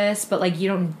religious, but like you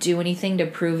don't do anything to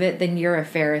prove it, then you're a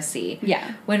Pharisee.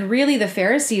 Yeah. When really the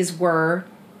Pharisees were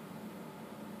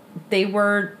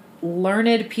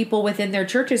learned people within their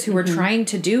churches who were trying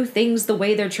to do things the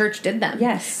way their church did them.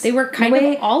 Yes. They were kind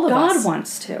of all of us. God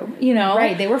wants to, you know?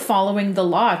 Right. They were following the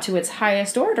law to its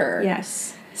highest order.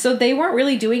 Yes. So they weren't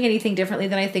really doing anything differently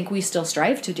than I think we still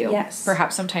strive to do. Yes.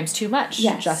 Perhaps sometimes too much.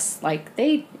 Yes. Just like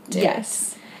they did.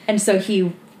 Yes. And so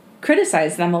he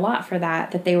criticized them a lot for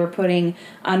that they were putting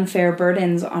unfair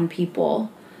burdens on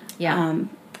people. Yeah.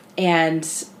 And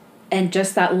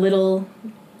just that little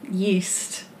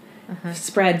yeast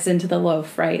spreads into the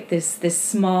loaf, right? This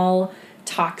small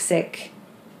toxic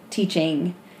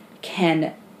teaching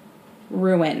can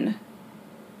ruin,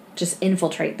 just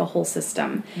infiltrate the whole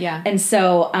system. Yeah. And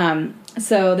so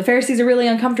the Pharisees are really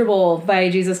uncomfortable by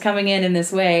Jesus coming in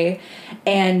this way.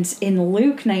 And in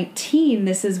Luke 19,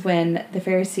 this is when the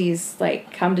Pharisees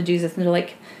like come to Jesus and they're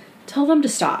like, tell them to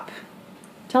stop.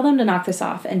 Tell them to knock this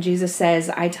off. And Jesus says,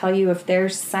 I tell you, if they're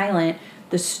silent,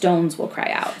 the stones will cry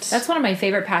out. That's one of my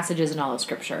favorite passages in all of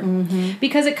Scripture.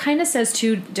 Because it kind of says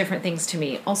two different things to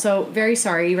me. Also, very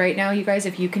sorry right now, you guys,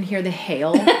 if you can hear the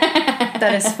hail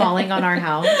that is falling on our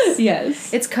house.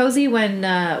 Yes. It's cozy when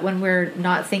we're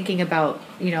not thinking about,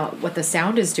 what the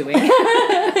sound is doing.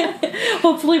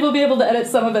 Hopefully we'll be able to edit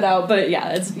some of it out, but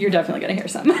yeah, you're definitely going to hear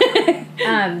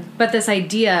some. But this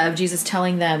idea of Jesus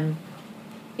telling them,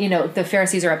 the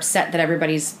Pharisees are upset that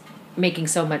everybody's making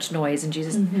so much noise, and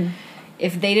Jesus...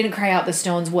 If they didn't cry out, the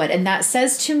stones would. And that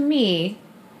says to me,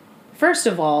 first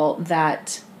of all,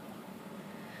 that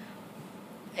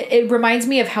it reminds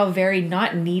me of how very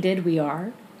not needed we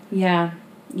are. Yeah.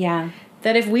 Yeah.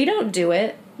 That if we don't do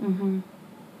it,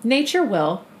 nature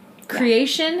will.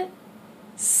 Creation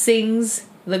sings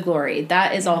the glory.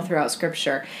 That is all throughout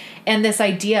Scripture. And this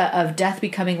idea of death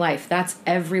becoming life, that's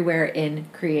everywhere in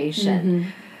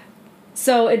creation.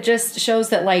 So it just shows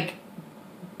that, like,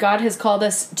 God has called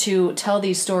us to tell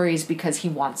these stories because he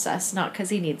wants us, not because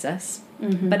he needs us.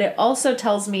 But it also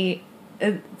tells me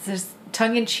this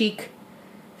tongue-in-cheek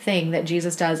thing that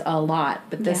Jesus does a lot.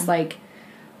 But this,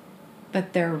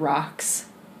 but they're rocks.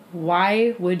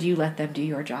 Why would you let them do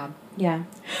your job? Yeah.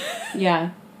 Yeah.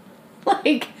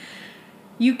 Like,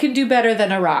 you can do better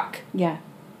than a rock. Yeah.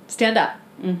 Stand up.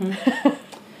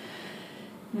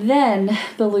 Then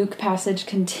the Luke passage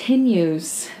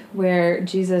continues where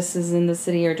Jesus is in the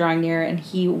city or drawing near and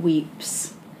he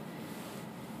weeps.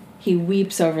 He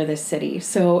weeps over this city.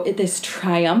 So this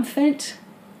triumphant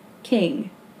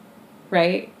king,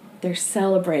 right? They're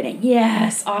celebrating.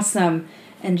 Yes, awesome.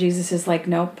 And Jesus is like,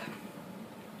 nope.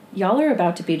 Y'all are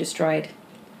about to be destroyed.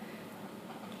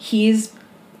 He's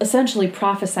essentially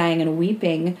prophesying and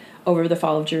weeping over the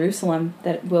fall of Jerusalem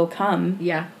that will come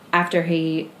after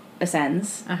he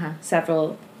ascends.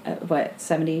 Several,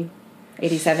 70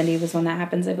 was when that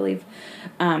happens, I believe.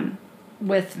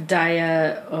 With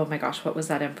oh my gosh, what was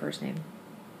that emperor's name?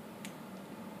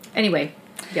 Anyway,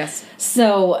 yes.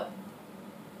 So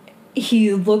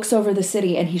he looks over the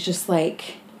city and he's just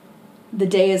like, the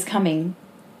day is coming.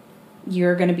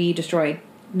 You're going to be destroyed.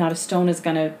 Not a stone is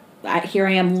going to... Here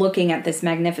I am looking at this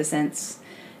magnificence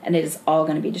and it is all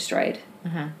going to be destroyed.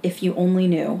 If you only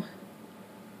knew.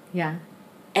 Yeah.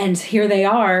 And here they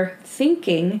are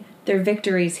thinking their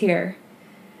victory's here.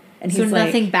 And so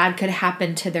nothing bad could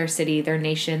happen to their city, their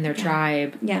nation, their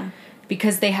tribe. Yeah.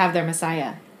 Because they have their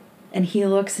Messiah. And he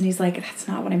looks and he's like, that's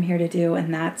not what I'm here to do.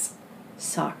 And that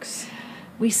sucks.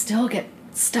 We still get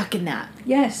stuck in that.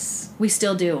 Yes. We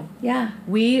still do. Yeah.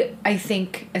 We, I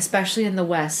think, especially in the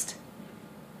West,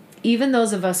 even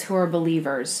those of us who are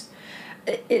believers,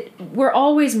 we're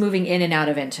always moving in and out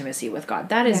of intimacy with God.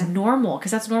 That is normal,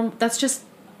 because that's normal. That's just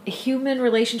human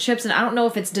relationships, and I don't know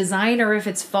if it's design or if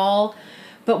it's fall,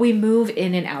 but we move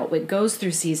in and out. It goes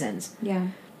through seasons. Yeah.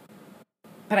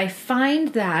 But I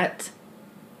find that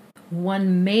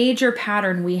one major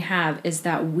pattern we have is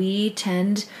that we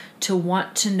tend to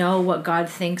want to know what God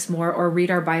thinks more, or read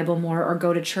our Bible more, or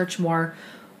go to church more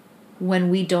when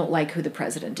we don't like who the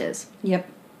president is. Yep.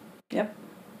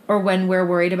 Or when we're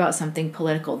worried about something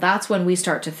political. That's when we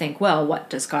start to think, well, what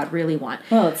does God really want?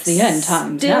 Well, it's the end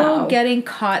times now. Still getting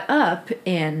caught up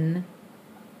in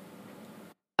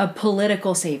a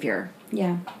political savior.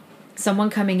 Yeah. Someone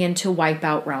coming in to wipe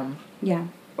out Rome. Yeah.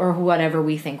 Or whatever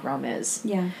we think Rome is.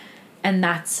 Yeah. And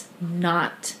that's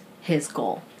not his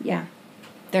goal. Yeah.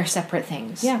 They're separate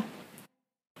things. Yeah.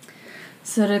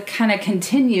 So to kind of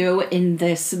continue in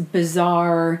this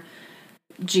bizarre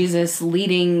Jesus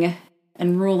leading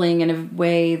and ruling in a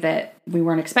way that we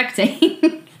weren't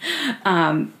expecting.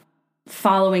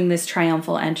 following this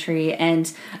triumphal entry.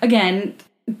 And again,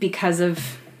 because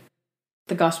of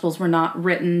the Gospels were not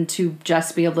written to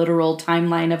just be a literal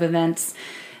timeline of events,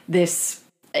 this,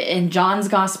 in John's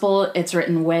Gospel, it's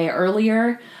written way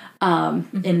earlier.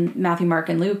 In Matthew, Mark,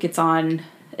 and Luke, it's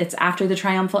after the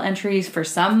triumphal entries. For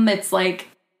some, it's like,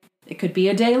 it could be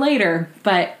a day later.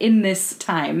 But in this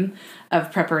time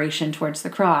of preparation towards the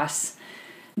cross,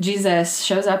 Jesus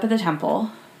shows up at the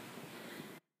temple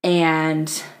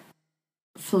and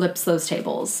flips those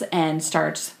tables and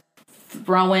starts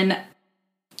throwing a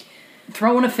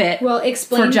fit. Well,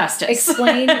 explain for justice.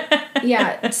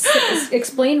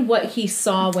 Explain what he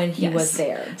saw when he was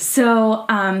there. So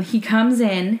he comes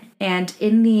in, and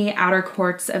in the outer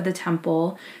courts of the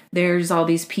temple, there's all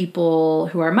these people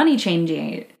who are money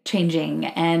changing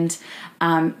and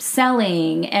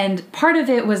selling. And part of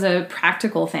it was a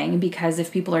practical thing, because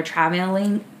if people are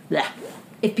traveling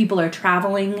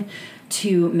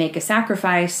to make a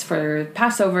sacrifice for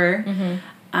Passover,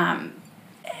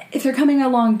 if they're coming a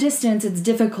long distance, it's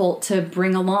difficult to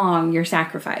bring along your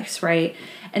sacrifice, right?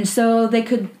 And so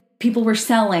people were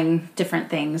selling different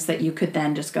things that you could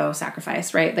then just go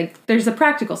sacrifice, right? Like, there's a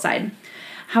practical side.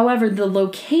 However, the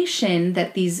location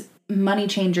that these money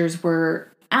changers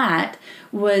were at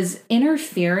was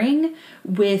interfering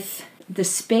with the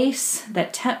space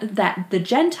that the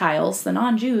Gentiles, the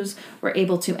non-Jews, were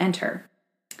able to enter.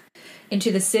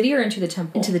 Into the city or into the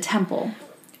temple? Into the temple.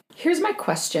 Here's my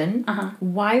question.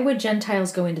 Why would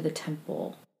Gentiles go into the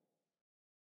temple?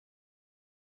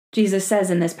 Jesus says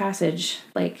in this passage,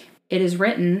 like, it is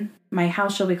written, my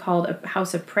house shall be called a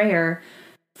house of prayer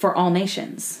for all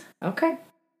nations. Okay.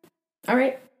 All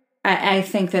right. I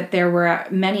think that there were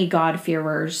many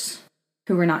God-fearers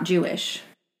who were not Jewish.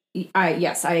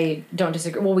 Yes, I don't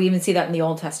disagree. Well, we even see that in the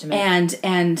Old Testament.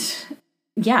 And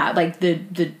yeah, like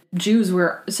the Jews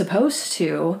were supposed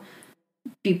to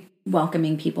be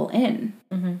welcoming people in.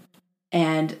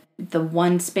 And the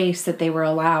one space that they were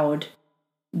allowed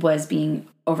was being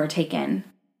overtaken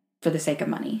for the sake of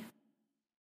money.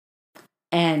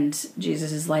 And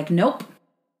Jesus is like, nope,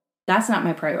 that's not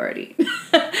my priority.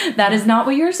 That is not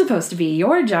what you're supposed to be.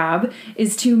 Your job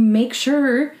is to make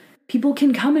sure people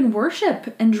can come and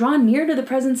worship and draw near to the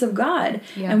presence of God.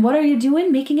 Yeah. And what are you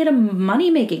doing? Making it a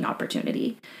money-making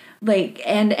opportunity. Like,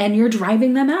 and you're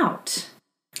driving them out.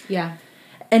 Yeah.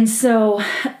 And so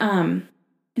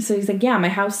he's like, yeah, my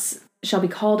house shall be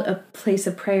called a place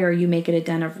of prayer. You make it a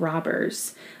den of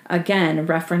robbers. Again,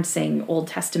 referencing Old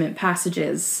Testament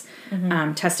passages,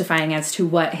 testifying as to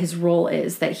what his role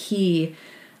is, that he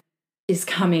is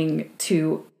coming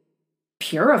to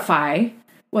purify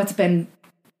what's been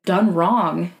done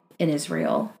wrong in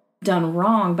Israel, done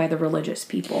wrong by the religious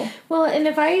people. Well, and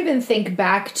if I even think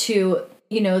back to,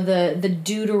 the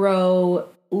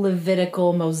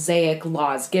Deutero-Levitical Mosaic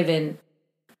laws given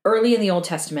early in the Old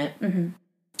Testament,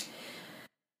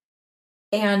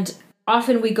 and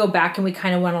often we go back and we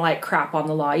kind of want to like crap on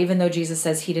the law, even though Jesus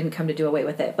says he didn't come to do away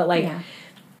with it. But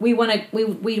we want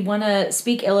to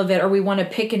speak ill of it, or we want to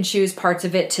pick and choose parts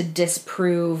of it to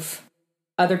disprove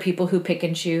other people who pick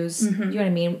and choose. You know what I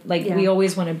mean? Like, we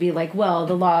always want to be like, well,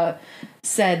 the law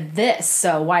said this,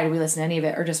 so why do we listen to any of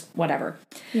it, or just whatever.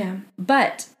 Yeah.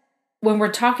 But when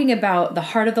we're talking about the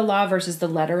heart of the law versus the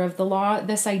letter of the law,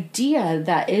 this idea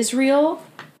that Israel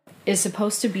is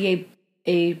supposed to be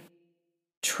a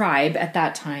tribe at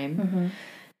that time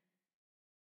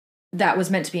that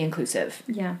was meant to be inclusive.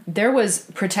 Yeah. There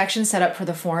was protection set up for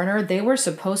the foreigner. They were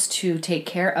supposed to take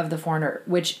care of the foreigner,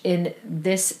 which in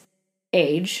this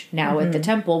age, now at the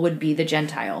temple, would be the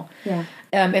Gentile. Yeah.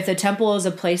 If the temple is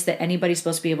a place that anybody's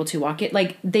supposed to be able to walk it,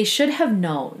 like, they should have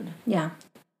known. Yeah.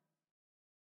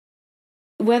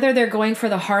 Whether they're going for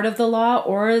the heart of the law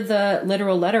or the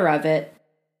literal letter of it,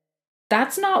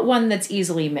 that's not one that's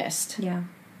easily missed. Yeah.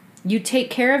 You take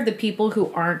care of the people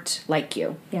who aren't like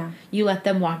you. Yeah. You let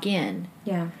them walk in.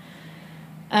 Yeah.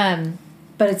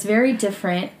 But it's very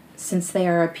different, since they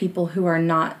are a people who are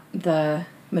not the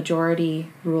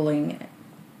majority ruling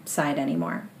side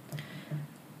anymore.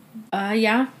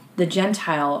 Yeah. The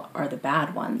Gentile are the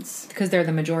bad ones. Because they're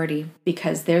the majority.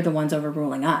 Because they're the ones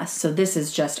overruling us. So this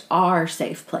is just our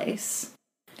safe place.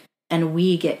 And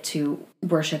we get to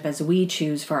worship as we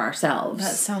choose for ourselves.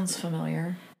 That sounds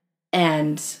familiar.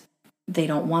 And they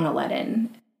don't want to let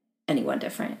in anyone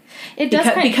different. It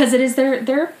does because it is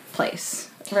their place,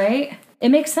 right? It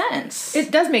makes sense.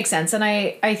 It does make sense. And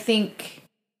I think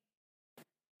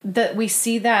that we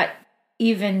see that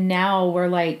even now, where,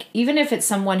 like, even if it's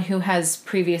someone who has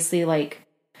previously, like,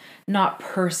 not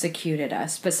persecuted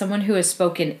us, but someone who has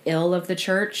spoken ill of the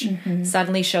church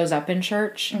suddenly shows up in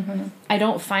church, I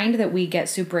don't find that we get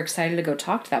super excited to go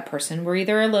talk to that person. We're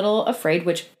either a little afraid,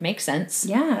 which makes sense.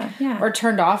 Yeah. Or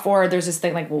turned off, or there's this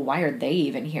thing like, well, why are they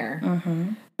even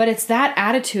here? But it's that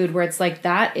attitude where it's like,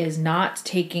 that is not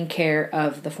taking care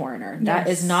of the foreigner. Yes. That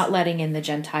is not letting in the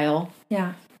Gentile.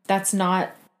 Yeah. That's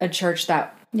not a church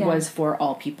that was for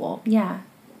all people. Yeah.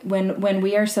 When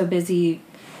we are so busy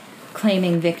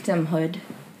claiming victimhood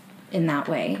in that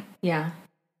way. Yeah.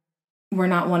 We're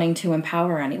not wanting to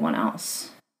empower anyone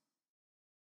else.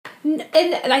 And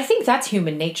I think that's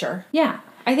human nature. Yeah.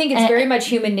 I think it's very much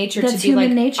human nature to be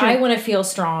like, nature. I want to feel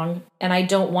strong, and I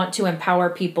don't want to empower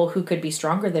people who could be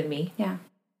stronger than me. Yeah.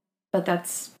 But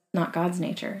that's not God's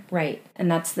nature. Right.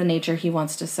 And that's the nature he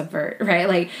wants to subvert, right?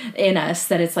 Like, in us,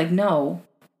 that it's like, no,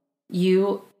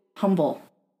 you humble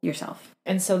yourself.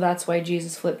 And so that's why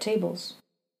Jesus flipped tables.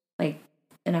 Like,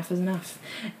 enough is enough.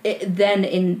 Then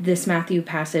in this Matthew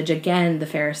passage, again, the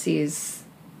Pharisees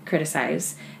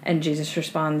criticize, and Jesus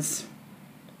responds,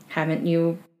 haven't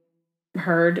you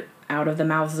heard out of the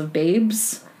mouths of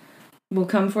babes will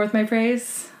come forth my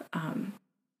praise?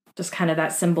 Just kind of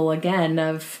that symbol again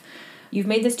of, you've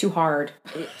made this too hard.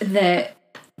 That,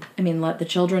 I mean, let the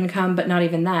children come, but not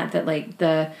even that like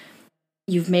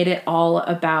you've made it all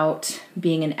about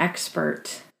being an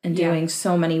expert and doing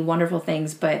so many wonderful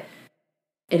things, but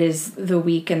it is the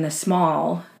weak and the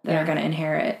small that are going to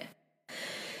inherit.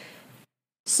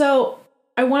 So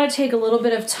I want to take a little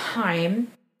bit of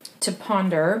time to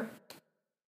ponder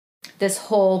this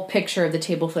whole picture of the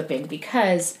table flipping,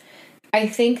 because I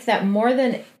think that more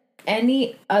than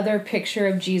any other picture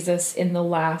of Jesus in the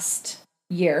last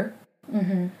year,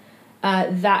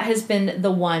 that has been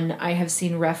the one I have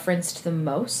seen referenced the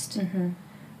most.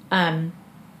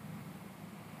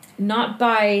 Not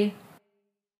by,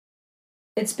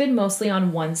 it's been mostly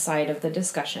on one side of the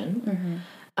discussion,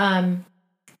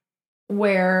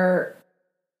 where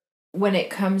when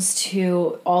it comes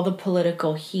to all the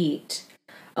political heat,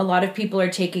 a lot of people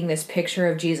are taking this picture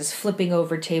of Jesus flipping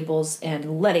over tables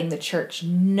and letting the church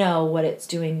know what it's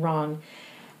doing wrong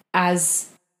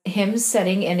as him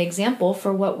setting an example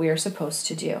for what we're supposed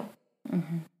to do.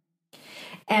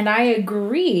 And I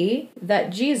agree that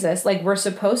Jesus, like, we're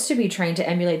supposed to be trying to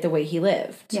emulate the way he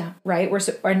lived. Yeah. Right?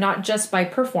 Or not just by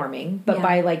performing, but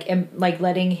by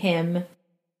letting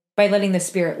the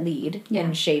Spirit lead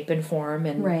and shape and form.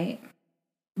 And right.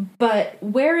 But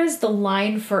where is the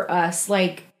line for us?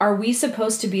 Like, are we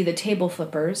supposed to be the table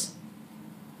flippers?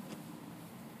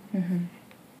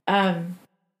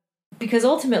 Because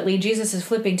ultimately Jesus is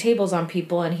flipping tables on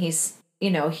people, and he's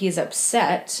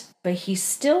upset, but he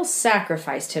still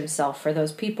sacrificed himself for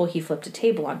those people he flipped a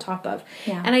table on top of.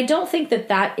 Yeah. And I don't think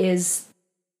that's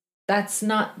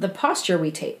not the posture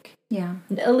we take. Yeah.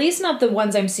 At least not the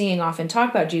ones I'm seeing often talk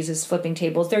about Jesus flipping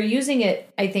tables. They're using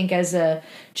it, I think, as a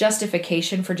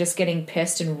justification for just getting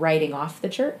pissed and writing off the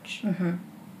church.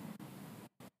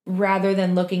 Rather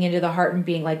than looking into the heart and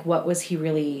being like, what was he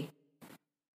really,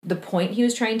 the point he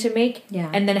was trying to make?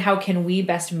 Yeah. And then how can we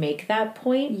best make that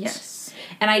point? Yes.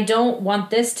 And I don't want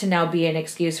this to now be an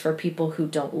excuse for people who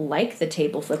don't like the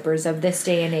table flippers of this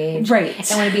day and age. Right.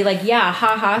 And want to be like, yeah,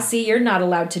 haha, see, you're not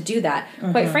allowed to do that.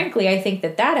 Quite frankly, I think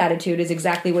that attitude is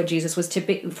exactly what Jesus was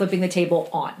flipping the table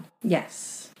on.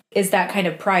 Yes. Is that kind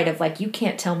of pride of like, you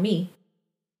can't tell me.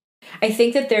 I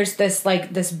think that there's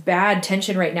this bad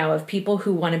tension right now of people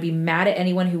who want to be mad at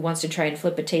anyone who wants to try and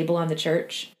flip a table on the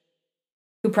church,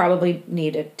 who probably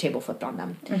need a table flipped on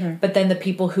them. But then the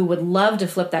people who would love to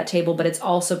flip that table, but it's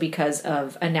also because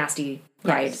of a nasty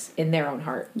pride in their own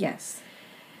heart. Yes.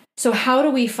 So how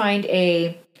do we find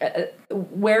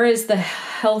where is the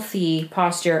healthy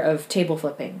posture of table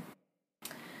flipping?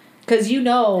 Because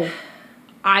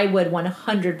I would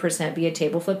 100% be a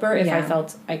table flipper if I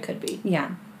felt I could be.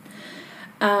 Yeah.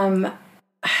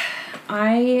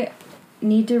 I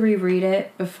need to reread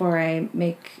it before I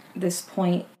make this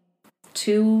point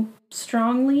too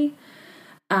strongly.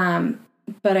 But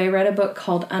I read a book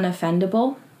called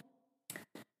Unoffendable.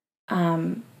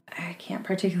 I can't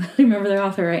particularly remember the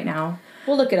author right now.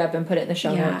 We'll look it up and put it in the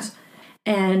show notes.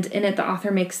 And in it, the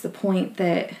author makes the point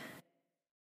that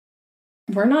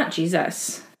we're not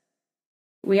Jesus.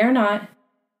 We are not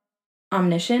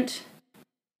omniscient,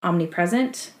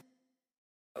 omnipresent.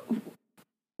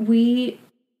 We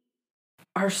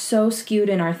are so skewed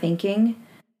in our thinking,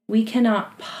 we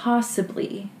cannot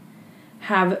possibly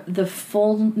have the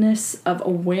fullness of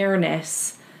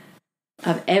awareness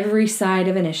of every side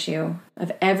of an issue,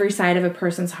 of every side of a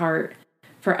person's heart,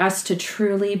 for us to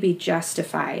truly be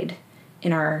justified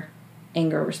in our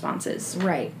anger responses.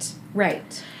 Right,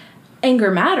 right.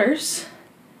 anger matters,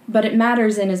 but it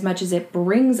matters in as much as it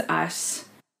brings us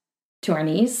to our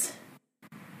knees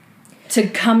to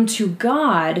come to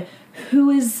God, who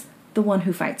is the one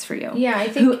who fights for you. Yeah, I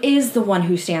think... Who is the one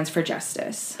who stands for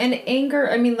justice. And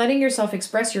anger, I mean, letting yourself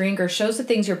express your anger shows the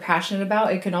things you're passionate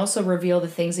about. It can also reveal the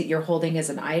things that you're holding as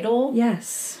an idol.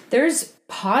 Yes. There's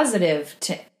positive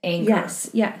to anger.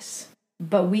 Yes.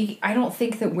 But I don't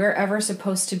think that we're ever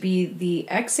supposed to be the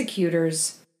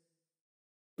executors.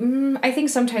 I think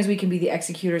sometimes we can be the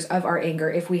executors of our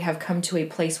anger if we have come to a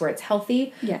place where it's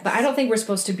healthy. Yes. But I don't think we're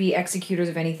supposed to be executors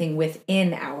of anything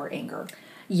within our anger.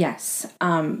 Yes.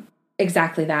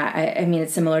 Exactly that. I mean,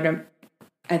 it's similar to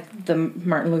the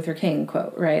Martin Luther King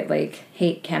quote, right? Like,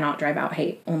 hate cannot drive out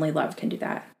hate. Only love can do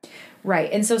that.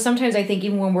 Right. And so sometimes I think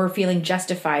even when we're feeling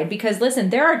justified, because listen,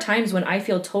 there are times when I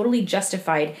feel totally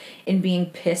justified in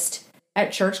being pissed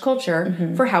at church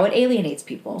culture for how it alienates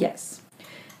people. Yes.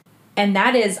 And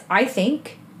that is, I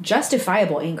think,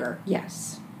 justifiable anger.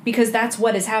 Yes. Because that's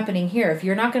what is happening here. If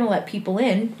you're not going to let people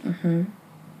in,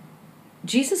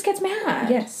 Jesus gets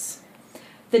mad. Yes.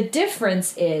 The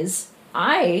difference is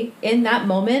I, in that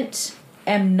moment,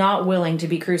 am not willing to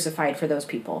be crucified for those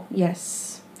people.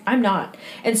 Yes. I'm not.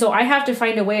 And so I have to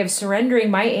find a way of surrendering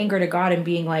my anger to God and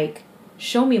being like,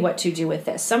 show me what to do with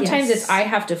this. Sometimes it's I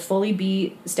have to fully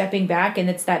be stepping back, and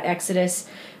it's that Exodus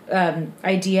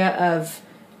idea of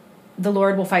the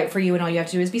Lord will fight for you and all you have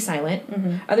to do is be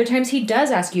silent. Other times he does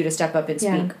ask you to step up and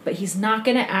speak, but he's not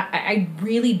going to, I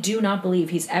really do not believe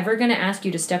he's ever going to ask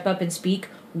you to step up and speak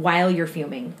while you're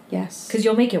fuming. Yes. Because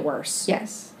you'll make it worse.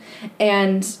 Yes.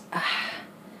 And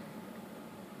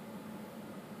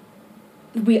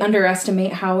we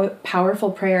underestimate how powerful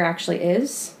prayer actually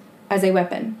is as a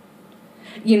weapon.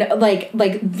 You know, like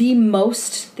the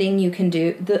most thing you can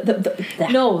do.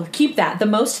 No, keep that. The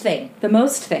most thing. The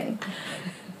most thing.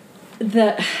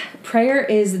 The prayer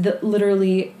is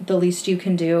literally the least you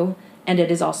can do, and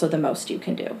it is also the most you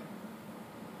can do.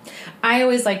 I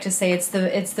always like to say it's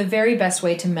the very best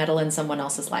way to meddle in someone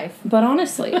else's life. But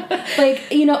honestly,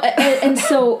 and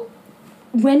so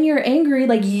when you're angry,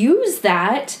 use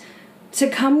that to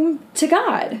come to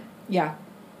God. Yeah.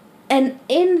 And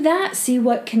in that, see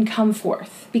what can come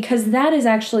forth, because that is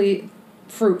actually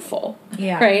fruitful.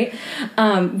 Yeah. Right?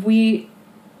 We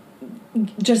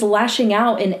just lashing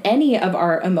out in any of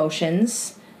our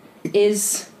emotions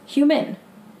is human.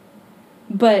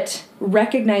 But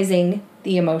recognizing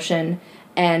the emotion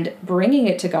and bringing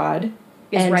it to God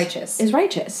is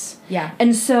righteous. Yeah.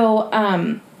 And so,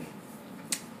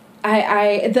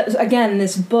 again,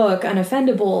 this book,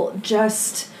 Unoffendable,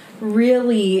 just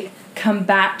really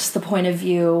combats the point of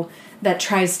view that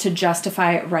tries to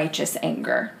justify righteous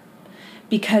anger.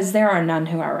 Because there are none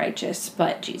who are righteous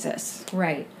but Jesus.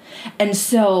 Right. And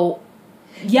so,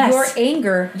 yes.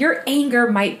 Your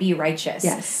anger might be righteous.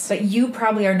 Yes. But you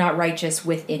probably are not righteous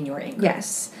within your anger.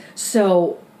 Yes.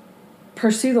 So,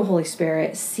 pursue the Holy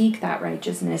Spirit. Seek that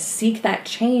righteousness. Seek that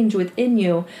change within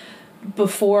you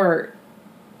before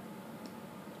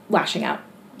lashing out.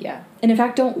 Yeah. And in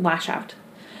fact, don't lash out.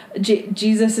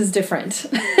 Jesus is different.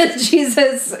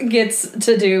 Jesus gets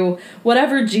to do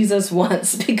whatever Jesus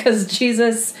wants because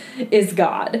Jesus is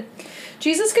God.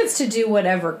 Jesus gets to do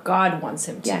whatever God wants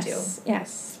him to do.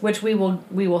 Yes. Which we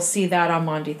will see that on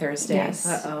Maundy Thursday. Yes.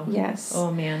 Uh-oh. Yes.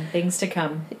 Oh man, things to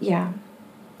come. Yeah.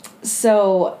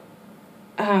 So,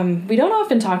 we don't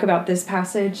often talk about this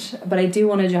passage, but I do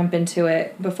want to jump into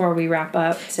it before we wrap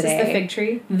up today. Is this the fig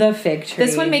tree? The fig tree.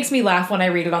 This one makes me laugh when I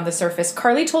read it on the surface.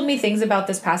 Carly told me things about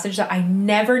this passage that I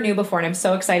never knew before, and I'm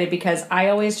so excited because I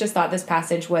always just thought this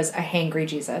passage was a hangry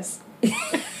Jesus.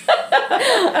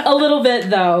 A little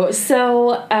bit, though.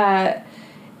 So,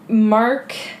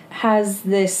 Mark has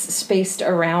this spaced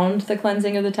around the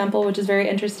cleansing of the temple, which is very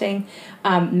interesting.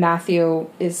 Matthew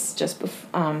is just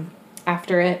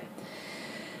after it.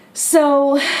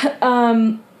 So,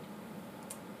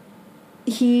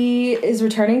 he is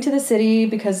returning to the city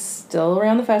because still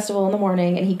around the festival in the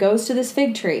morning, and he goes to this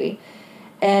fig tree,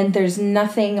 and there's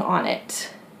nothing on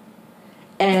it.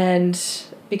 And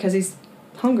because he's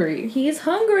hungry. He's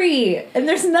hungry, and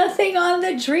there's nothing on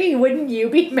the tree. Wouldn't you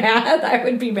be mad? I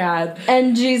would be mad.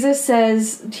 And Jesus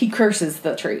says he curses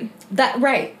the tree.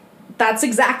 Right. That's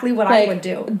exactly what I would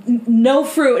do. No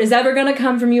fruit is ever going to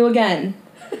come from you again.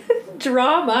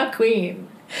 Drama queen.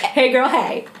 Hey girl,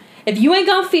 hey. If you ain't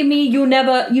gonna feed me, you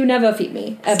never feed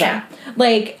me. Ever. Snap.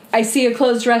 I see a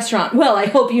closed restaurant. Well, I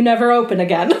hope you never open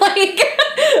again.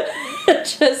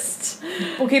 Just...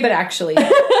 Okay, but actually...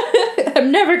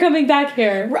 I'm never coming back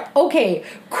here. Okay,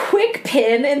 quick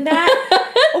pin in that.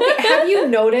 Okay, have you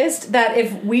noticed that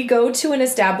if we go to an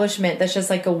establishment that's just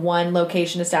like a one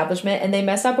location establishment and they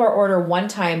mess up our order one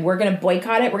time, we're going to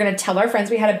boycott it. We're going to tell our friends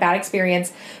we had a bad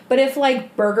experience. But if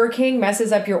like Burger King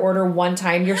messes up your order one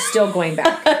time, you're still going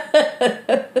back.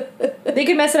 They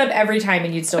could mess it up every time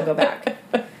and you'd still go back.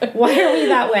 Why are we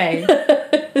that way?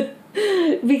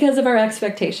 Because of our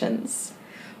expectations.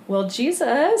 Well,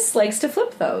 Jesus likes to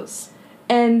flip those.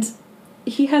 And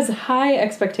he has high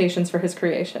expectations for his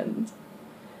creations.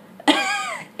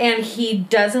 And he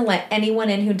doesn't let anyone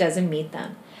in who doesn't meet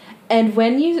them. And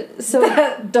when you that's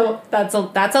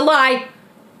a lie.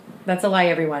 That's a lie,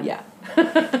 everyone. Yeah.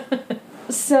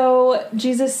 So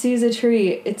Jesus sees a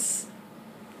tree. It's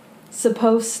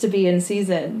supposed to be in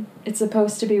season. It's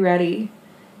supposed to be ready,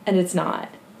 and it's not.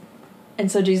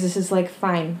 And so Jesus is like,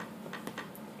 "Fine.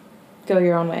 Go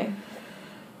your own way."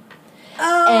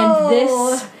 Oh. And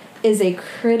this is a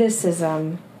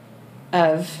criticism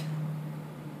of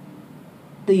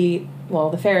the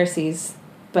Pharisees,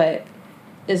 but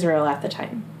Israel at the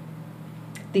time.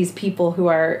 These people who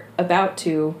are about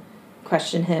to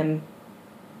question him,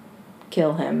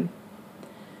 kill him.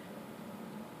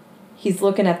 He's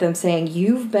looking at them saying,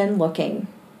 "You've been looking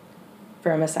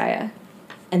for a Messiah,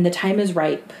 and the time is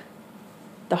ripe.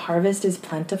 The harvest is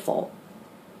plentiful.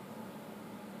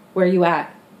 Where are you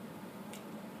at?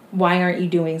 Why aren't you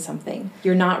doing something?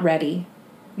 You're not ready.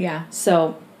 Yeah.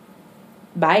 So,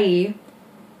 bye."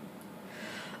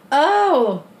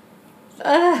 Oh.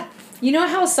 You know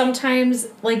how sometimes,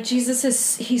 like,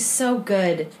 he's so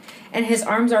good, and his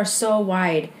arms are so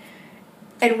wide,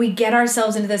 and we get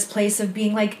ourselves into this place of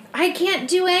being like, I can't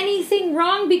do anything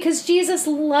wrong because Jesus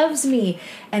loves me.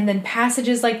 And then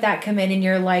passages like that come in, and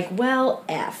you're like, well,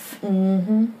 F.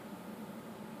 Mm-hmm.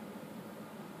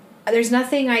 There's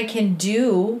nothing I can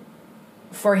do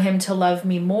for him to love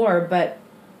me more, but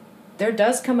there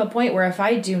does come a point where if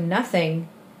I do nothing,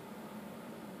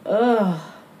 ugh.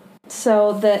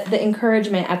 So the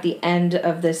encouragement at the end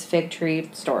of this fig tree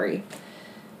story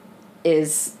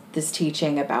is this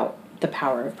teaching about the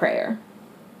power of prayer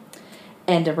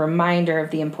and a reminder of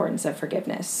the importance of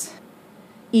forgiveness.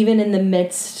 Even in the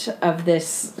midst of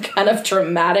this kind of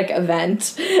traumatic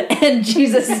event and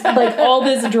Jesus, like all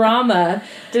this drama.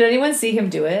 Did anyone see him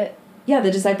do it? Yeah,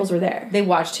 the disciples were there. They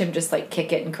watched him just like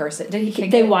kick it and curse it. Did he kick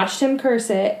it? They watched him curse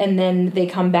it, and then they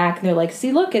come back and they're like,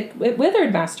 "See, look, it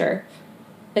withered, Master."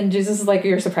 And Jesus is like,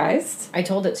 "You're surprised?" I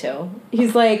told it to.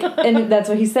 He's like, and that's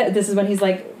what he said. This is when he's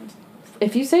like,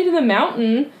 if you say to the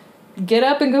mountain, "Get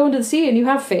up and go into the sea," and you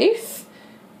have faith,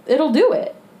 it'll do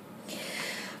it.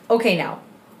 Okay, now.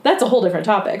 That's a whole different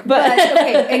topic. But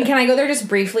okay, and can I go there just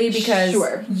briefly? Because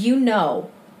sure. You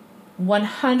know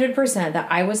 100% that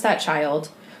I was that child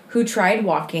who tried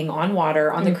walking on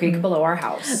water on the creek below our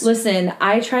house. Listen,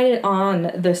 I tried it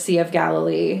on the Sea of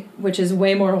Galilee, which is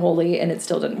way more holy, and it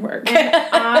still didn't work. And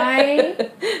I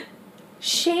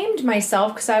shamed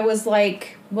myself because I was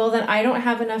like, well, then I don't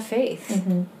have enough faith.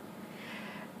 Mm-hmm.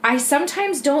 I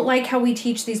sometimes don't like how we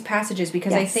teach these passages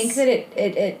because I think that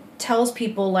it tells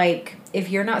people, like, if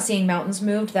you're not seeing mountains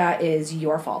moved, that is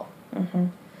your fault. Mm-hmm.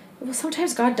 Well,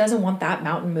 sometimes God doesn't want that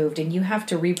mountain moved, and you have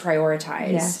to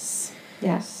reprioritize. Yes.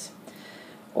 Yes.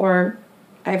 Or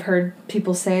I've heard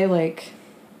people say, like,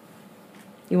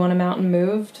 you want a mountain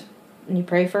moved and you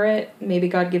pray for it, maybe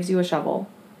God gives you a shovel.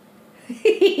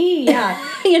 Yeah.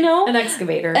 You know? An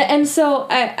excavator. And so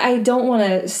I don't want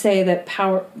to say that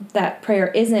prayer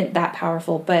isn't that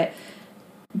powerful, but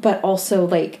also,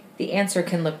 like, the answer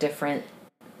can look different.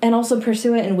 And also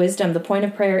pursue it in wisdom. The point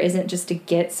of prayer isn't just to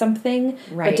get something,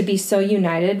 but to be so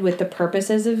united with the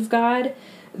purposes of God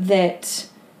that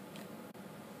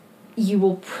you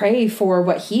will pray for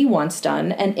what he wants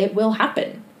done, and it will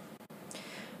happen.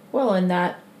 Well, and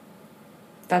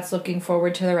that's looking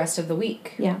forward to the rest of the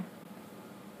week. Yeah.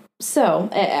 So,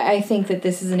 I think that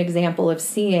this is an example of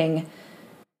seeing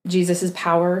Jesus'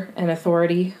 power and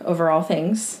authority over all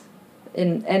things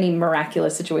in any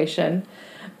miraculous situation.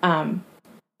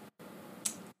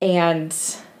 And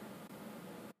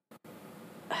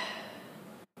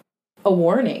a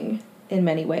warning in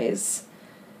many ways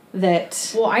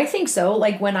that... Well, I think so.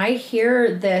 Like, when I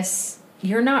hear this,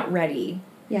 you're not ready.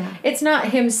 Yeah. It's not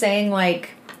him saying,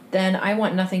 like, then I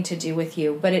want nothing to do with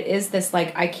you. But it is this,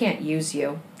 like, I can't use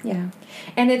you. Yeah.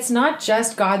 And it's not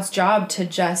just God's job to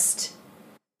just...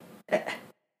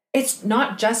 It's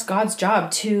not just God's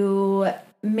job to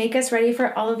make us ready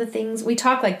for all of the things. We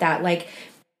talk like that. Like,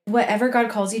 whatever God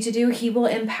calls you to do, he will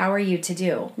empower you to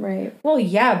do. Right. Well,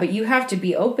 yeah, but you have to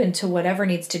be open to whatever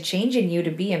needs to change in you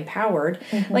to be empowered.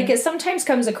 Mm-hmm. Like, it sometimes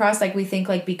comes across like we think,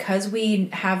 like, because we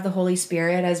have the Holy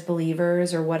Spirit as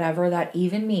believers, or whatever that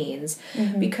even means,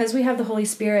 Mm-hmm. because we have the Holy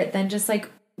Spirit, then just like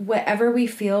whatever we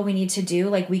feel we need to do,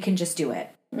 like, we can just do it.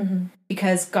 Mm-hmm.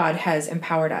 Because God has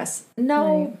empowered us.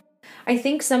 No. Right. I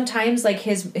think sometimes, like,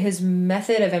 his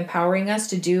method of empowering us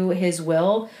to do his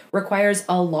will requires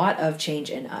a lot of change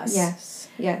in us. Yes.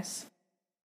 Yes.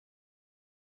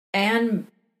 And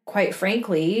quite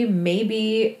frankly,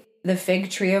 maybe the fig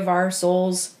tree of our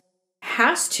souls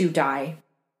has to die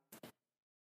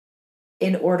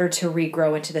in order to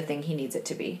regrow into the thing he needs it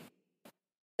to be.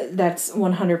 That's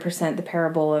 100% the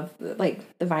parable of,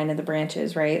 like, the vine and the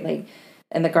branches, right? Like,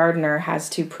 and the gardener has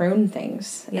to prune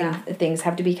things. Yeah. And things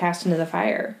have to be cast into the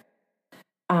fire.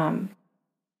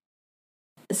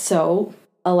 So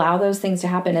allow those things to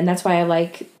happen. And that's why I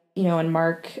like, in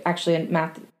Mark, actually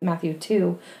in Matthew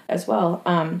 2 as well,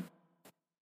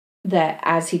 that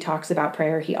as he talks about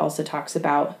prayer, he also talks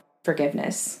about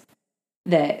forgiveness.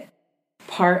 That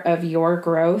part of your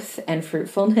growth and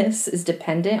fruitfulness is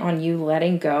dependent on you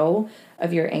letting go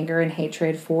of your anger and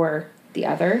hatred for the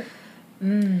other.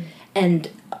 And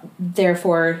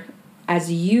therefore,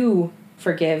 as you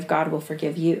forgive, God will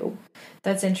forgive you.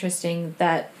 That's interesting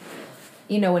that,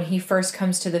 when he first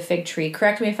comes to the fig tree,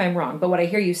 correct me if I'm wrong, but what I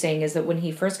hear you saying is that when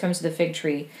he first comes to the fig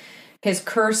tree, his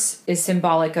curse is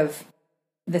symbolic of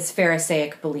this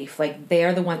Pharisaic belief. Like,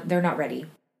 they're not ready.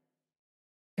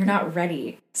 You're not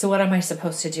ready. So what am I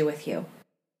supposed to do with you?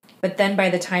 But then by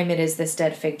the time it is this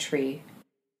dead fig tree,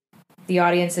 the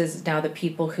audience is now the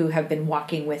people who have been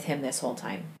walking with him this whole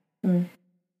time. And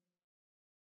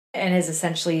is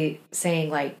essentially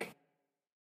saying, like,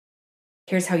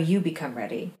 here's how you become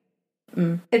ready.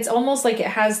 It's almost like it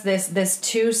has this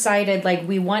two-sided, like,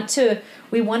 we want to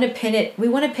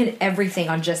pin everything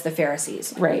on just the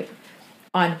Pharisees. Right.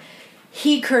 On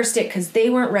he cursed it because they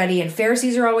weren't ready, and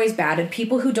Pharisees are always bad, and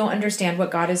people who don't understand what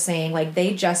God is saying, like,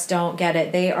 they just don't get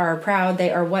it. They are proud,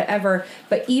 they are whatever.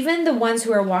 But even the ones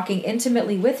who are walking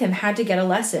intimately with him had to get a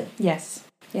lesson. Yes.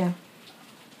 Yeah.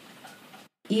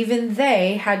 Even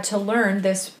they had to learn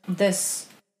this.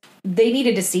 They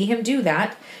needed to see him do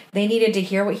that. They needed to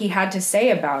hear what he had to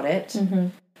say about it. Mm-hmm.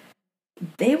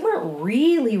 They weren't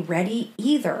really ready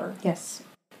either. Yes.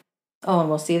 Oh, and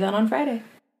we'll see that on Friday.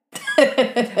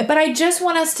 But I just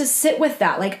want us to sit with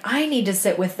that. Like, I need to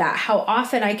sit with that. How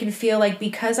often I can feel like,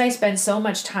 because I spend so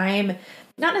much time,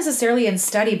 not necessarily in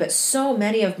study, but so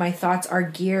many of my thoughts are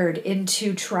geared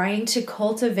into trying to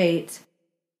cultivate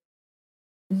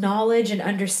knowledge and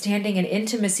understanding and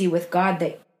intimacy with God,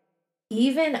 that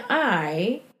even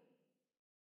I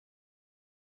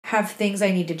have things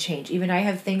I need to change. Even I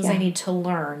have things I need to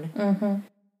learn. Mm-hmm.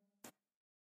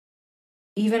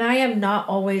 Even I am not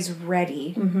always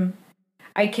ready. Mm-hmm.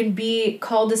 I can be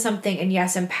called to something and,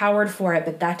 yes, empowered for it,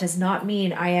 but that does not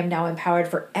mean I am now empowered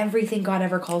for everything God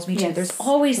ever calls me to. There's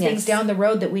always things down the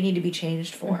road that we need to be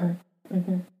changed for.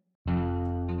 Mm-hmm.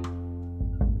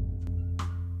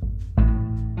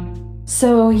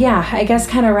 So, yeah, I guess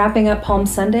kind of wrapping up Palm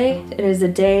Sunday, it is a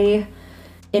day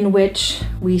in which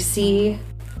we see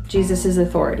Jesus'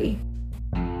 authority.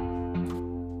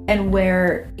 And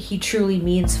where he truly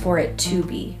means for it to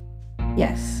be.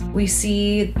 Yes. We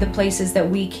see the places that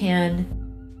we can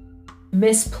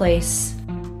misplace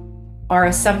our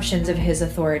assumptions of his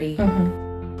authority.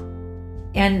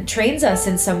 Mm-hmm. And trains us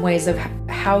in some ways of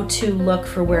how to look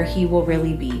for where he will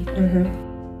really be. Mm-hmm.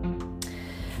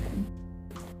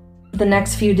 The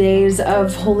next few days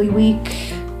of Holy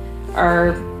Week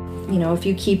are, if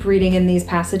you keep reading in these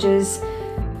passages,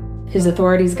 his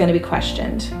authority is going to be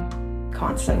questioned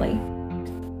constantly.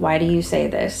 Why do you say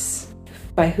this?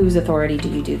 By whose authority do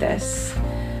you do this?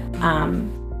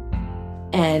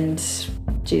 And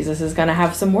Jesus is going to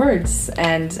have some words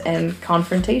and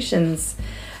confrontations,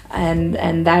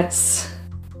 and that's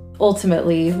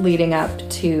ultimately leading up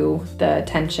to the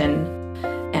tension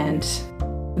and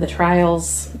the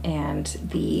trials and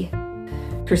the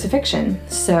crucifixion.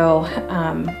 So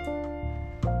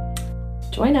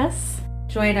join us.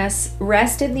 Join us.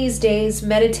 Rest in these days.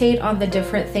 Meditate on the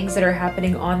different things that are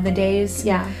happening on the days.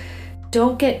 Yeah.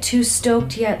 Don't get too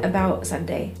stoked yet about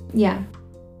Sunday. Yeah.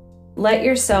 Let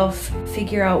yourself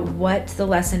figure out what the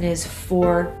lesson is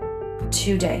for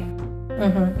today.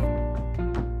 Mm-hmm.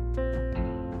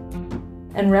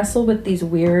 And wrestle with these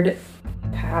weird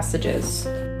passages.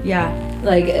 Yeah.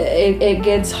 Like, it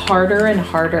gets harder and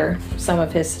harder, some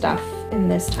of his stuff in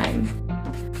this time.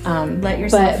 Let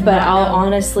yourself But I'll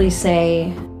honestly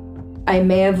say I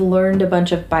may have learned a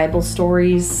bunch of Bible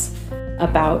stories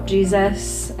about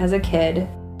Jesus as a kid,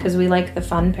 because we like the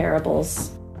fun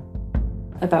parables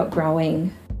about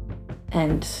growing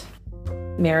and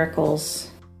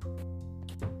miracles.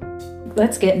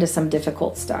 Let's get into some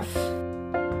difficult stuff.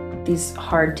 These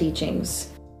hard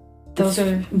teachings. Those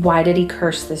are... Why did he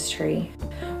curse this tree?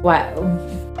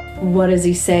 What does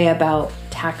he say about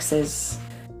taxes?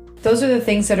 Those are the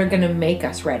things that are going to make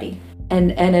us ready.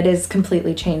 And it has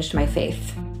completely changed my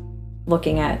faith,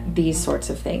 looking at these sorts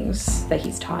of things that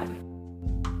he's taught.